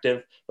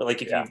effective, but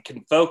like if you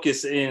can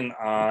focus in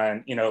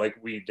on, you know, like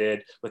we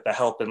did with the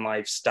health and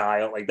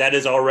lifestyle, like that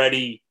is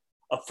already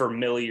a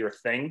familiar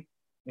thing.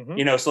 Mhm.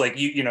 You know, so like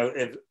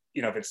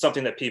if it's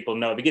something that people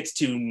know, if it gets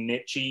too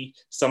nichey,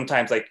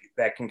 sometimes like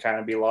that can kind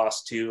of be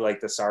lost too,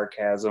 like the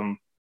sarcasm.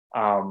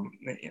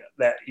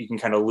 That you can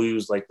kind of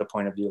lose like the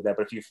point of view of that.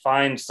 But if you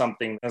find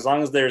something, as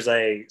long as there's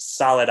a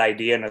solid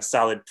idea and a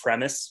solid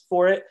premise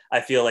for it, I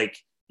feel like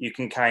you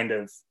can kind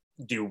of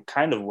do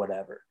kind of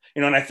whatever,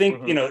 you know. And I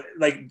think, you know,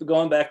 like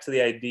going back to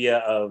the idea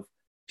of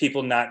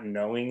people not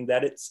knowing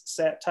that it's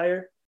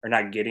satire or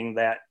not getting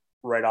that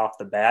right off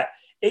the bat,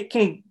 it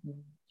can,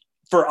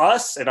 for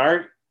us in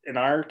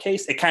our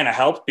case, it kind of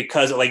helped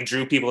because it like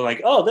drew people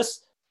like, oh,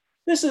 this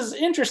is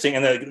interesting.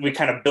 And then we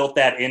kind of built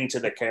that into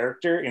the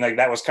character. And like,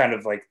 that was kind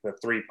of like the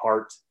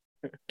 3-part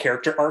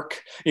character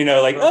arc, you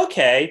know, like,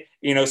 okay,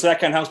 you know, so that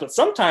kind of helps. But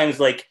sometimes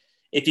like,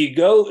 if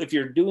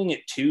you're doing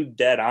it too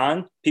dead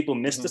on, people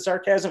miss the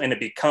sarcasm and it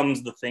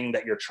becomes the thing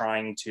that you're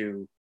trying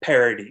to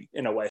parody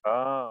in a way.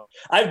 Oh.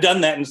 I've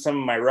done that in some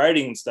of my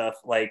writing and stuff.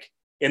 Like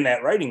in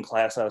that writing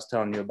class I was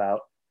telling you about,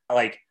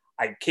 like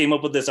I came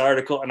up with this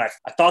article and I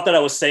thought that I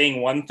was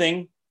saying one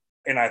thing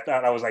and I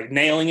thought I was like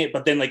nailing it.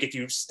 But then like, if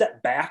you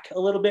step back a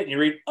little bit and you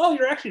read, oh,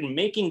 you're actually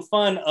making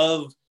fun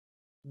of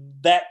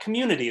that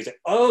community. It's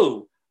like,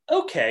 oh,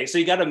 okay. So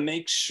you got to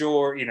make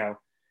sure, you know,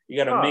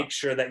 make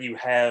sure that you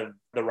have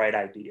the right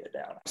idea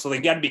down. So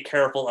they got to be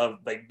careful of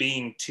like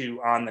being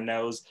too on the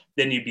nose.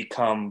 Then you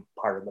become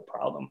part of the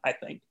problem, I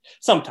think.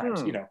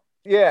 Sometimes, you know.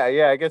 Yeah,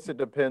 I guess it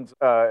depends.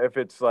 If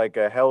it's like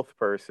a health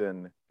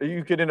person,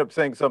 you could end up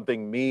saying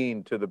something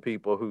mean to the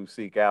people who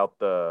seek out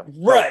the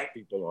health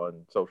people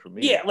on social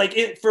media. Yeah,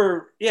 like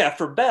for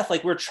Beth,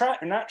 like we're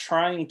not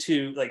trying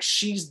to, like,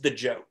 she's the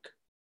joke.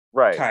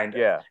 Right. Kind of.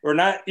 Yeah. We're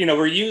not, you know,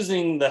 we're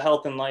using the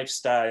health and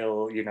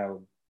lifestyle, you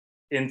know,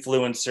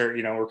 influencer,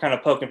 you know, we're kind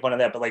of poking fun of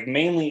that, but like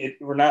mainly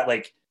we're not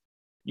like,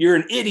 you're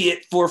an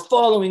idiot for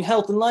following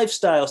health and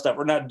lifestyle stuff.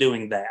 We're not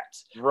doing that.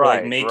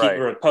 Right.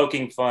 We're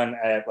poking fun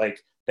at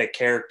like that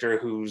character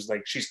who's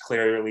like, she's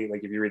clearly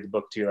like, if you read the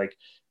book too, like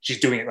she's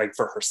doing it like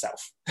for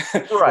herself.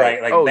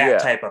 Right. Like that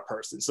type of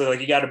person. So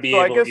like you got to be able,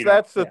 I guess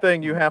that's the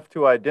thing you have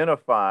to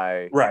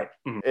identify. Right.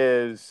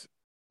 Is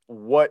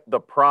what the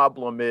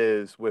problem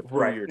is with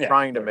who you're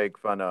trying to make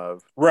fun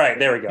of. Right.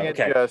 There we go. You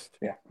can't just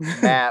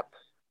map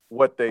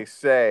what they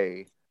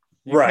say.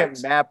 You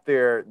can't map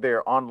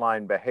their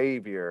online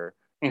behavior,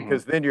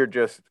 because then you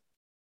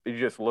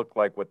just look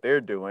like what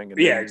they're doing. And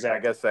exactly. I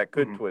guess that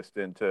could twist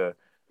into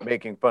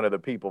making fun of the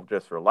people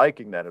just for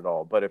liking that at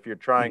all. But if you're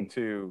trying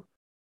to,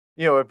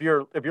 you know, if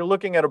you're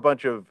looking at a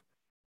bunch of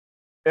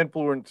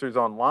influencers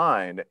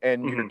online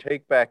and your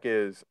take back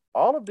is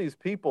all of these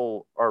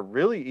people are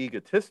really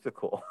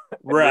egotistical.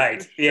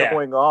 Right.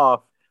 Showing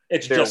off.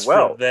 It's just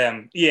for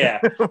them. Yeah.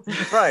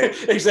 Right.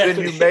 Exactly.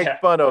 Then you make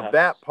fun of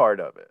that part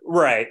of it.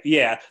 Right.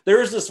 Yeah. There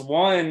was this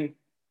one,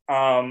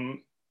 it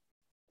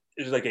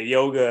was like a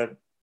yoga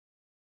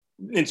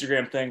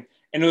Instagram thing.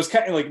 And it was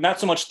kind of like not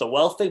so much the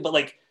wealth thing, but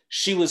like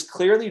she was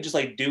clearly just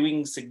like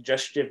doing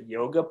suggestive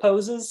yoga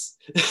poses.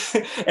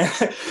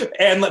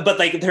 But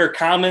like her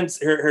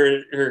comments,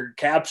 her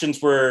captions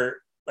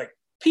were like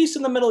peace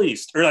in the Middle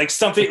East or like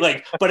something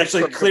like, but it's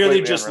like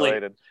clearly just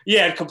unrelated. like,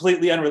 yeah,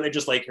 completely unrelated,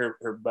 just like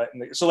her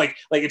button. So like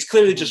it's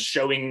clearly just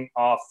showing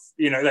off,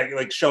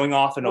 like showing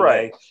off in a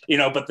way,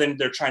 but then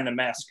they're trying to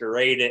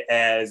masquerade it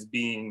as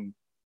being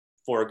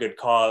for a good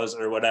cause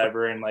or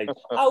whatever. And like,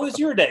 how was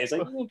your day? It's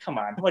like, come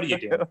on, what are you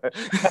doing?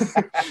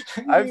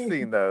 I've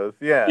seen those.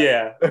 Yeah.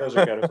 Yeah, those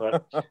are kind of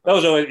fun.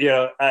 Those always,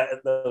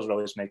 those would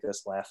always make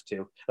us laugh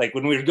too. Like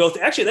when we would go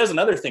through, actually, there's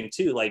another thing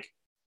too, like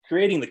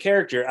creating the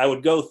character, I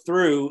would go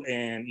through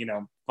and,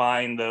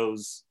 find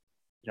those,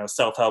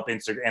 self-help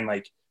Instagram and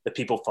like the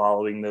people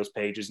following those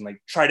pages and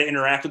like try to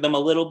interact with them a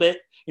little bit,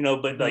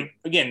 but like,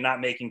 again, not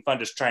making fun,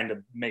 just trying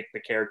to make the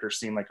character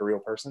seem like a real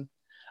person.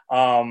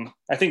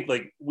 I think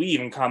like we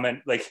even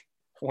comment, like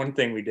one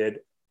thing we did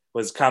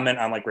was comment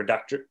on like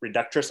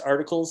reductress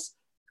articles,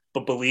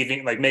 but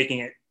believing, like making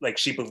it like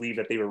she believed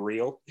that they were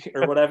real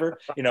or whatever,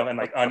 and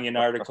like Onion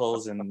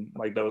articles and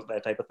like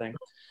that type of thing.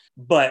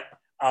 But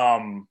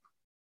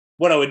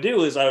what I would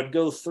do is I would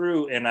go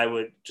through and I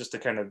would, just to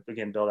kind of,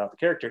 again, build out the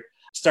character,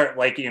 start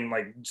liking and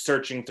like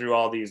searching through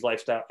all these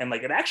lifestyle, and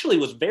like it actually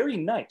was very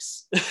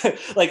nice.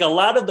 Like a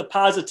lot of the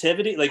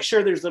positivity, like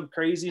sure there's some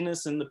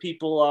craziness and the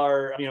people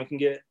are, can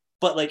get,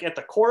 but like at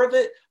the core of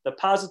it, the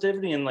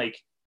positivity and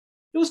like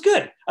it was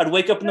good. I'd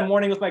wake up in the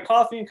morning with my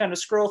coffee and kind of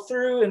scroll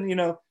through and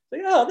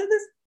like, oh,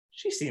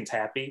 she seems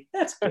happy.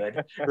 That's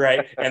good,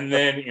 right? And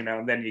then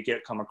then you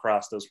come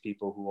across those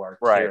people who are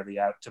clearly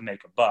out to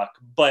make a buck.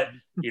 But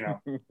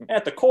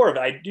at the core of it,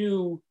 I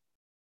do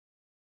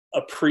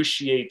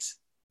appreciate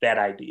that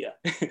idea.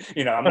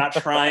 I'm not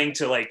trying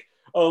to like,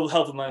 oh,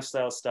 health and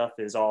lifestyle stuff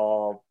is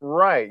all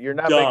You're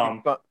not dumb.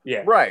 making fun.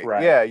 Yeah,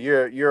 right. Yeah,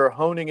 you're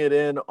honing it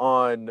in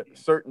on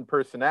certain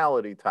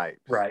personality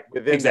types,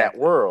 within that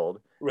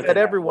world that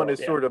everyone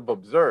is sort of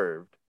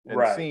observed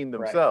and seen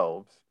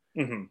themselves.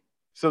 Mm-hmm.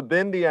 So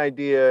then the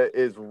idea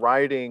is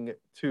writing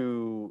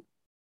to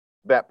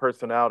that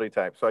personality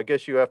type. So I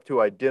guess you have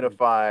to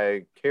identify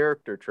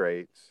character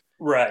traits,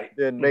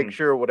 then make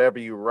sure whatever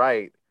you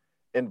write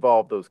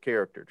involve those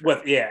character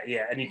traits.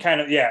 And you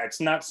kind of,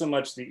 it's not so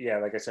much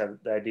like I said,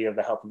 the idea of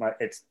the health,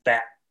 it's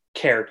that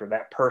character,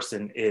 that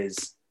person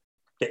is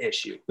the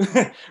issue,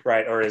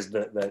 right? Or is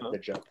the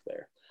joke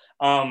there.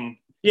 And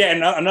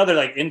another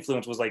like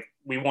influence was like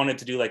we wanted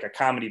to do like a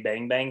comedy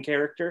Bang Bang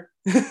character,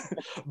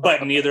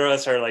 but neither of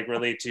us are like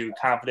really too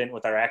confident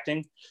with our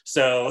acting.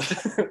 So,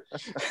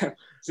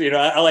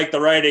 I like the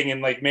writing,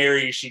 and like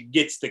Mary, she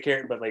gets the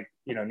character, but like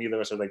neither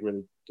of us are like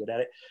really good at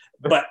it.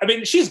 But I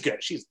mean, she's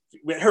good. She's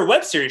her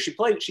web series.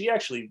 She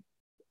actually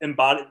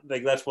embodied,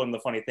 like that's one of the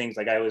funny things.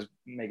 Like I always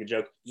make a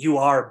joke. You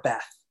are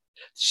Beth.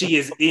 She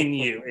is in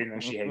you,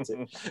 and she hates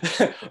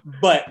it.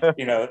 But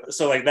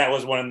so like that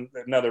was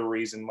another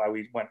reason why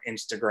we went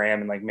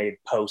Instagram and like made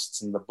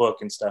posts in the book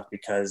and stuff,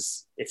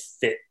 because it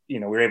fit. We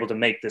were able to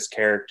make this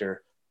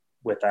character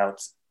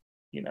without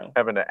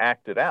having to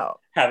act it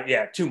out.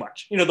 Too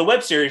much. The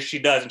web series she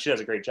does, and she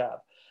does a great job.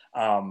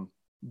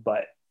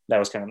 But that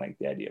was kind of like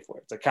the idea for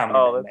it. It's a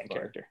comedy main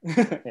character.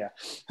 Yeah.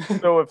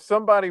 So if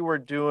somebody were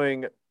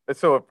doing,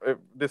 if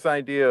this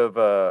idea of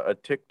a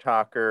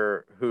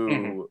TikToker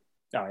who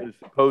is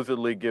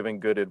supposedly giving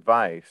good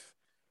advice,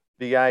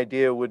 the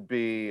idea would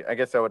be, I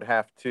guess I would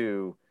have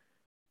to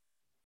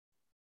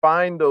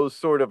find those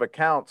sort of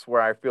accounts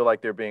where I feel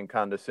like they're being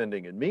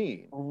condescending and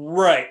mean.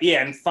 Right.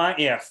 Yeah. And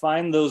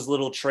find those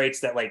little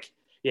traits that like,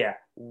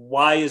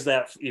 why is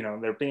that,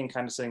 they're being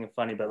condescending and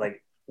funny, but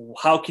like,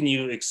 how can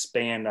you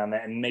expand on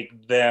that and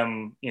make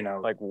them,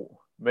 like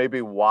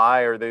maybe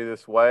why are they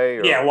this way?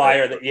 Or why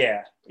are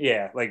they?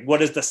 Like,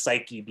 what is the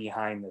psyche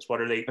behind this?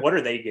 What are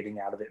they getting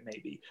out of it?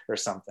 Maybe, or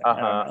something. And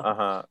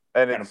kind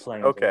it's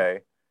okay.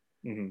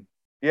 Mm-hmm.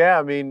 Yeah,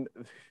 I mean,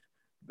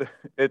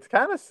 it's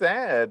kind of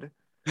sad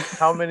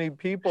how many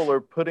people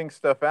are putting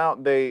stuff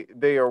out. They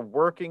are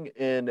working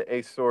in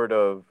a sort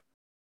of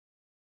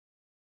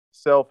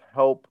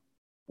self-help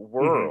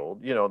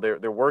world.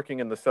 They're working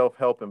in the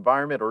self-help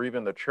environment or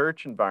even the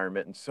church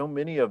environment, and so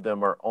many of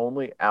them are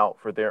only out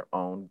for their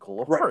own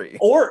glory.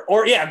 Or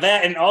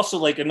that, and also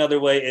like another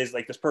way is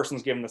like this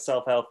person's giving the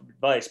self-help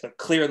advice, but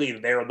clearly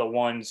they're the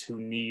ones who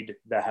need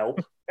the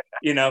help.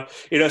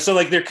 So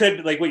like there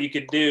could, like what you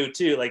could do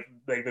too, like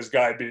this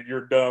guy,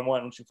 you're dumb, why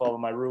don't you follow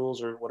my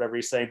rules, or whatever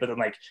he's saying, but then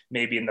like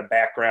maybe in the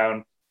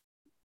background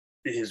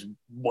his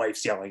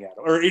wife's yelling at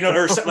him, or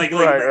or like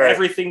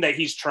everything that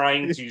he's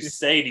trying to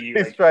say to you.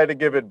 He's trying to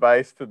give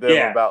advice to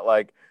them about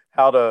like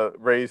how to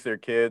raise their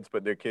kids,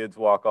 but their kids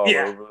walk all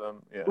over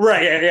them. Yeah.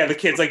 Right. Yeah. The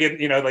kids, like,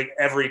 like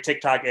every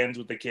TikTok ends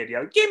with the kid,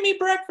 give me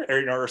breakfast,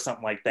 or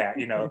something like that.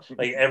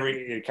 Like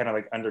it kind of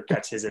like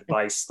undercuts his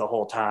advice the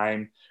whole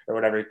time, or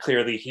whatever.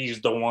 Clearly, he's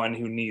the one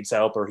who needs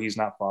help, or he's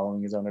not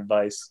following his own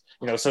advice.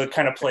 So it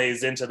kind of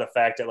plays into the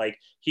fact that like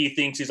he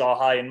thinks he's all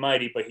high and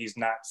mighty, but he's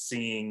not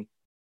seeing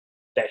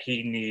that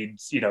he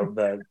needs, he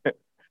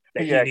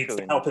needs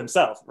to help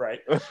himself,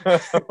 right?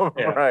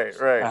 Right.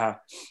 Uh-huh.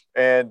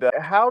 And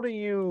how do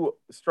you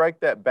strike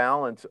that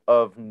balance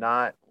of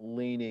not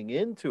leaning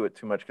into it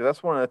too much? Because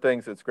that's one of the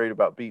things that's great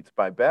about Beats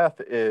by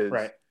Beth is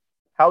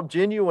how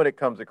genuine it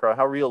comes across,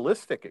 how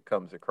realistic it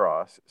comes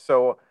across.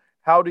 So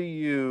how do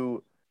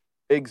you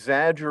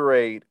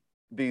exaggerate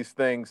these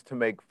things to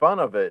make fun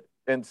of it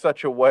in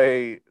such a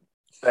way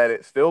that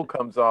it still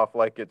comes off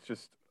like it's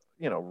just,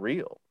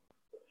 real?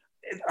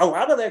 A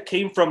lot of that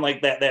came from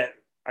like that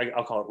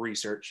I'll call it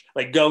research,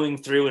 like going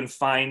through and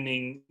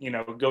finding,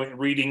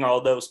 reading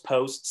all those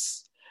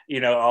posts,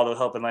 all the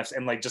help and life,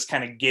 and like just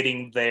kind of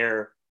getting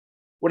there.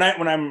 When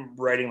I'm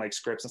writing like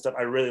scripts and stuff,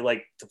 I really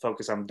like to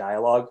focus on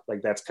dialogue.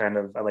 Like that's kind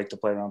of, I like to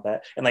play around with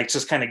that, and like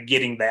just kind of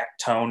getting that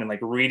tone and like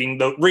reading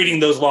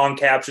those long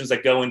captions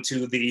that go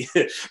into the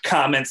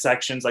comment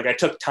sections. Like I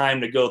took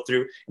time to go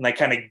through and like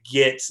kind of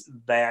get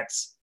that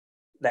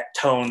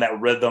tone,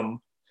 that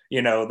rhythm,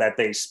 that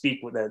they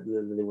speak with, that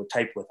they would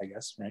type with, I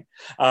guess, right?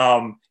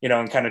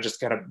 And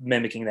kind of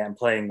mimicking that and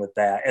playing with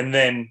that, and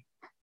then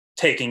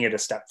taking it a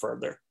step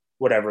further,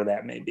 whatever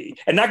that may be,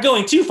 and not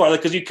going too far,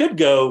 because you could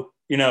go,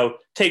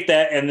 take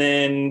that and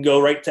then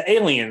go right to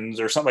aliens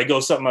or something, like go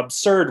something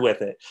absurd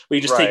with it. But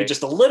you just take it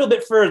just a little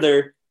bit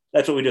further.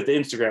 That's what we do with the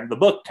Instagram. The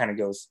book kind of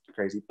goes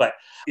crazy, but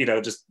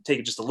just take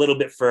it just a little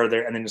bit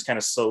further and then just kind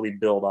of slowly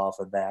build off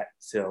of that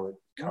till it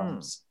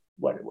becomes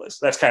what it was.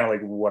 That's kind of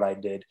like what I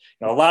did.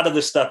 A lot of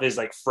this stuff is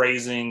like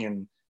phrasing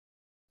and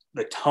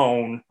the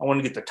tone. I want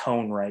to get the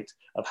tone right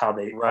of how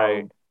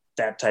how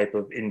that type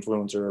of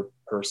influencer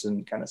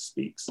person kind of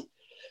speaks.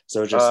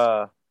 So just,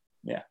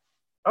 yeah.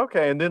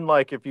 Okay, and then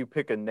like if you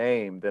pick a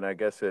name, then I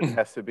guess it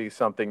has to be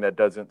something that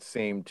doesn't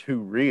seem too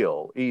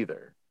real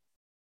either.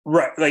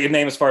 Right, like a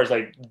name as far as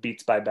like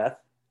Beats by Beth.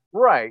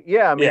 Right,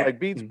 yeah. I mean, like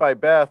Beats by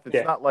Beth,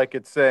 it's not like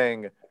it's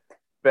saying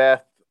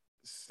Beth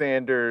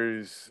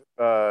Sanders,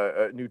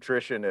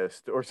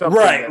 nutritionist or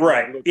something.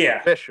 Right,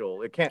 yeah.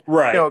 Official. It can't,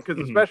 because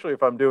especially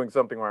if I'm doing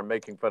something where I'm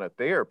making fun of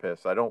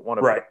therapists, I don't want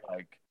to put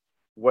like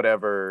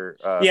whatever.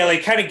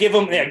 Like kind of give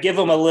them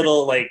a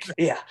little like,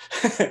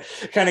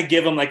 kind of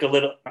give them like a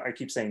little, I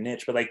keep saying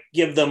niche, but like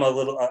give them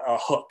a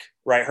hook,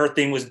 right? Her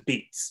thing was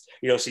beats,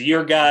 so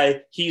your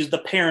guy, he's the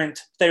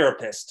parent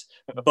therapist,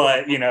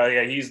 but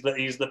he's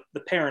the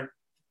parent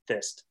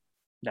fist.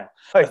 No,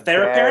 like the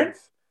theraparent?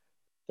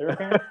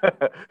 The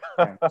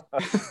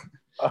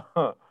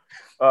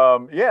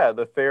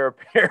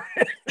theraparent.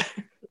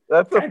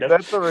 That's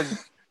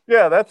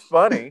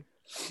funny.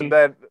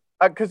 That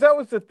because that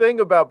was the thing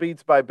about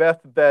Beats by Beth,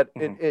 that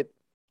it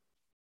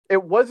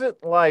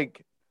wasn't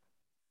like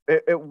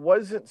it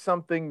wasn't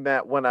something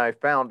that when I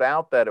found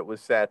out that it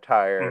was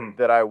satire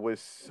that I was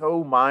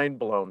so mind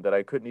blown that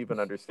I couldn't even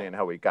understand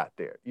how we got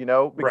there,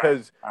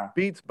 because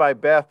Beats by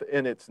Beth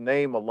in its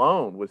name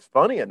alone was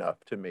funny enough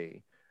to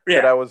me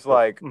that I was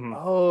like,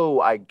 oh,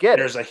 I get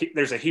it.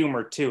 There's a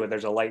humor to it.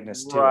 There's a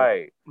lightness to it.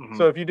 Right.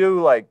 So if you do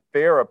like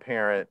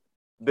theraparent,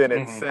 then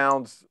it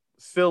sounds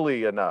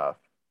silly enough.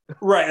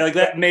 Right, like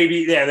that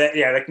maybe,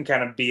 that can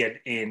kind of be an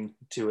in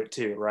to it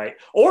too, right?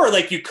 Or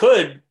like you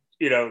could,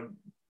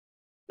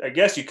 I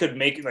guess you could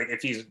make it like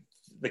if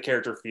the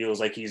character feels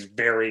like he's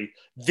very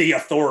the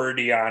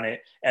authority on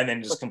it, and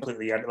then just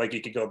completely like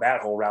you could go that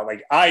whole route,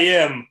 like I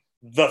am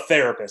the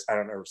therapist, I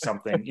don't know,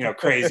 something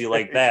crazy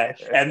like that,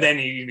 and then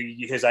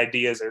his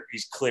ideas are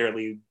he's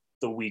clearly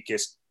the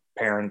weakest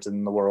parent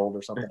in the world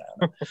or something, I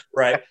don't know,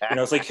 right?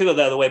 It's like go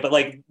the other way, but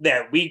like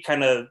that we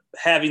kind of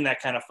having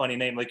that kind of funny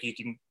name, like you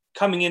can.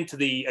 Coming into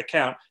the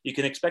account, you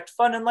can expect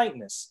fun and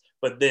lightness,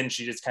 but then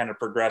she just kind of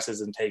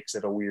progresses and takes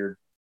it a weird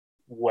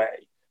way.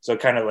 So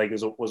it kind of like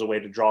was a way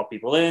to draw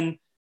people in,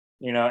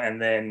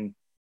 and then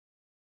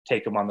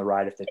take them on the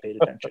ride if they paid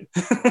attention.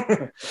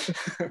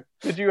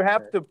 Did you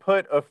have to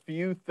put a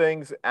few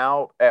things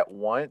out at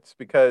once?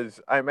 Because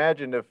I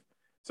imagine if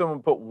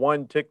someone put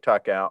one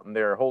TikTok out and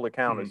their whole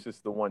account is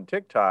just the one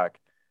TikTok,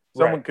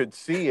 someone could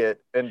see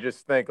it and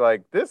just think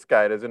like, this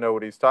guy doesn't know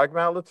what he's talking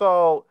about. Let's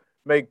all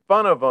make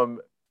fun of him.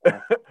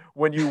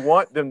 When you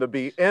want them to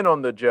be in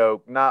on the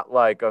joke, not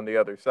like on the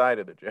other side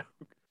of the joke.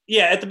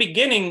 Yeah, at the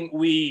beginning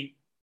we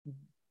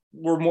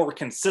were more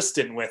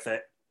consistent with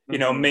it,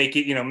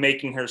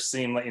 making her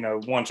seem like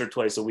once or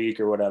twice a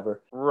week or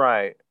whatever.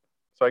 Right.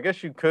 So I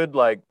guess you could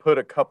like put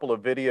a couple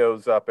of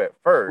videos up at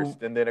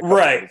first, and then a couple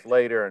days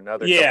later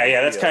another. Yeah.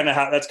 That's kind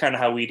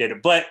of how we did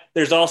it. But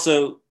there's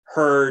also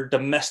her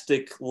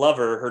domestic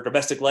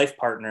life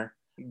partner.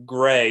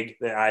 Greg,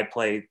 that I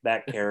play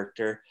that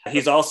character.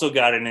 He's also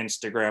got an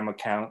Instagram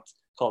account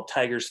called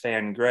Tigers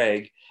Fan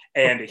Greg,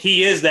 and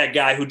he is that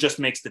guy who just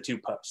makes the two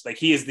posts. Like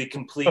he is the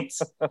complete.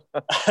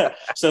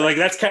 So like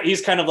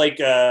he's kind of like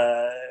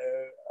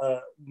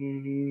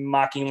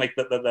mocking like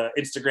the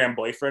Instagram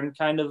boyfriend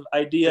kind of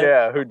idea.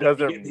 Yeah, who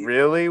doesn't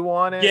really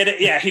want it. Get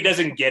it? Yeah, he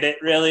doesn't get it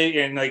really,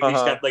 and like he's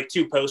got like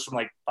two posts from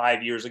like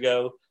 5 years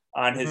ago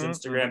on his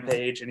Instagram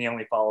page, and he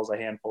only follows a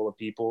handful of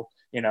people.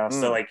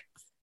 So like.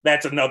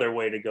 That's another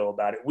way to go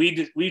about it.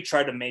 We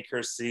try to make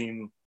her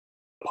seem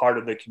part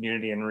of the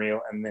community and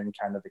real, and then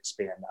kind of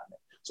expand on it.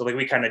 So like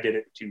we kind of did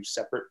it two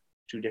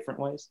different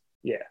ways.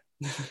 Yeah.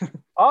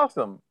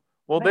 Awesome.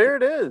 Well, there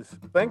it is.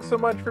 Thanks so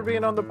much for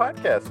being on the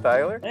podcast,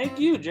 Tyler. Thank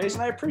you, Jason.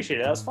 I appreciate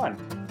it. That was fun.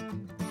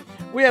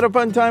 We had a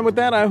fun time with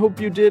that. I hope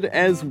you did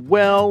as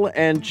well.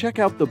 And check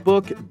out the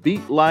book,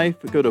 Beat Life.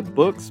 Go to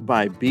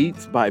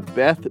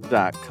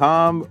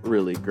booksbybeatsbybeth.com.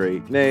 Really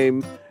great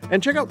name.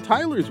 And check out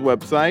Tyler's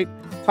website,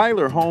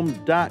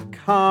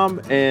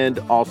 tylerholm.com. And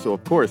also,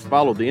 of course,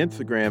 follow the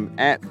Instagram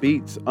at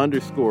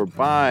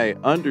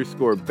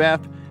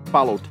beats_by_Beth.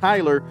 Follow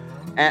Tyler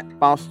at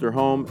Foster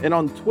Home. And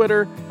on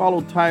Twitter, follow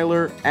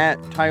Tyler at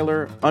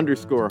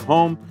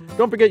Tyler_home.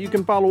 Don't forget you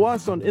can follow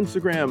us on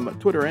Instagram,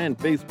 Twitter, and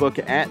Facebook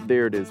at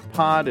There It Is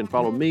Pod, and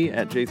follow me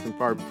at Jason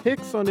Farr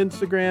Pics on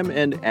Instagram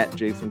and at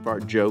Jason Farr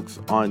Jokes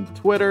on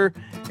Twitter.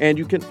 And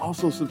you can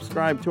also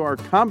subscribe to our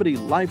comedy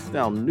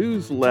lifestyle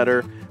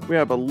newsletter. We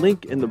have a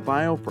link in the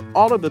bio for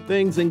all of the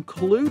things,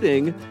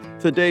 including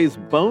today's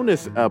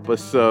bonus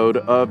episode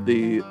of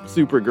the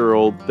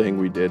Supergirl thing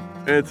we did.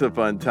 It's a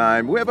fun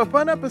time. We have a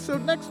fun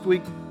episode next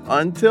week.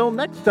 Until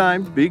next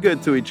time, be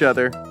good to each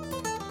other.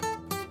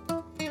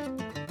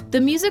 The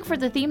music for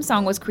the theme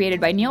song was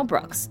created by Neil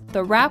Brooks.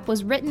 The rap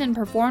was written and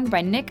performed by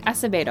Nick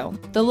Acevedo.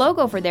 The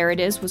logo for There It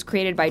Is was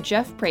created by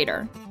Jeff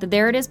Prater. The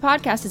There It Is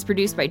podcast is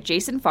produced by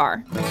Jason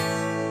Farr.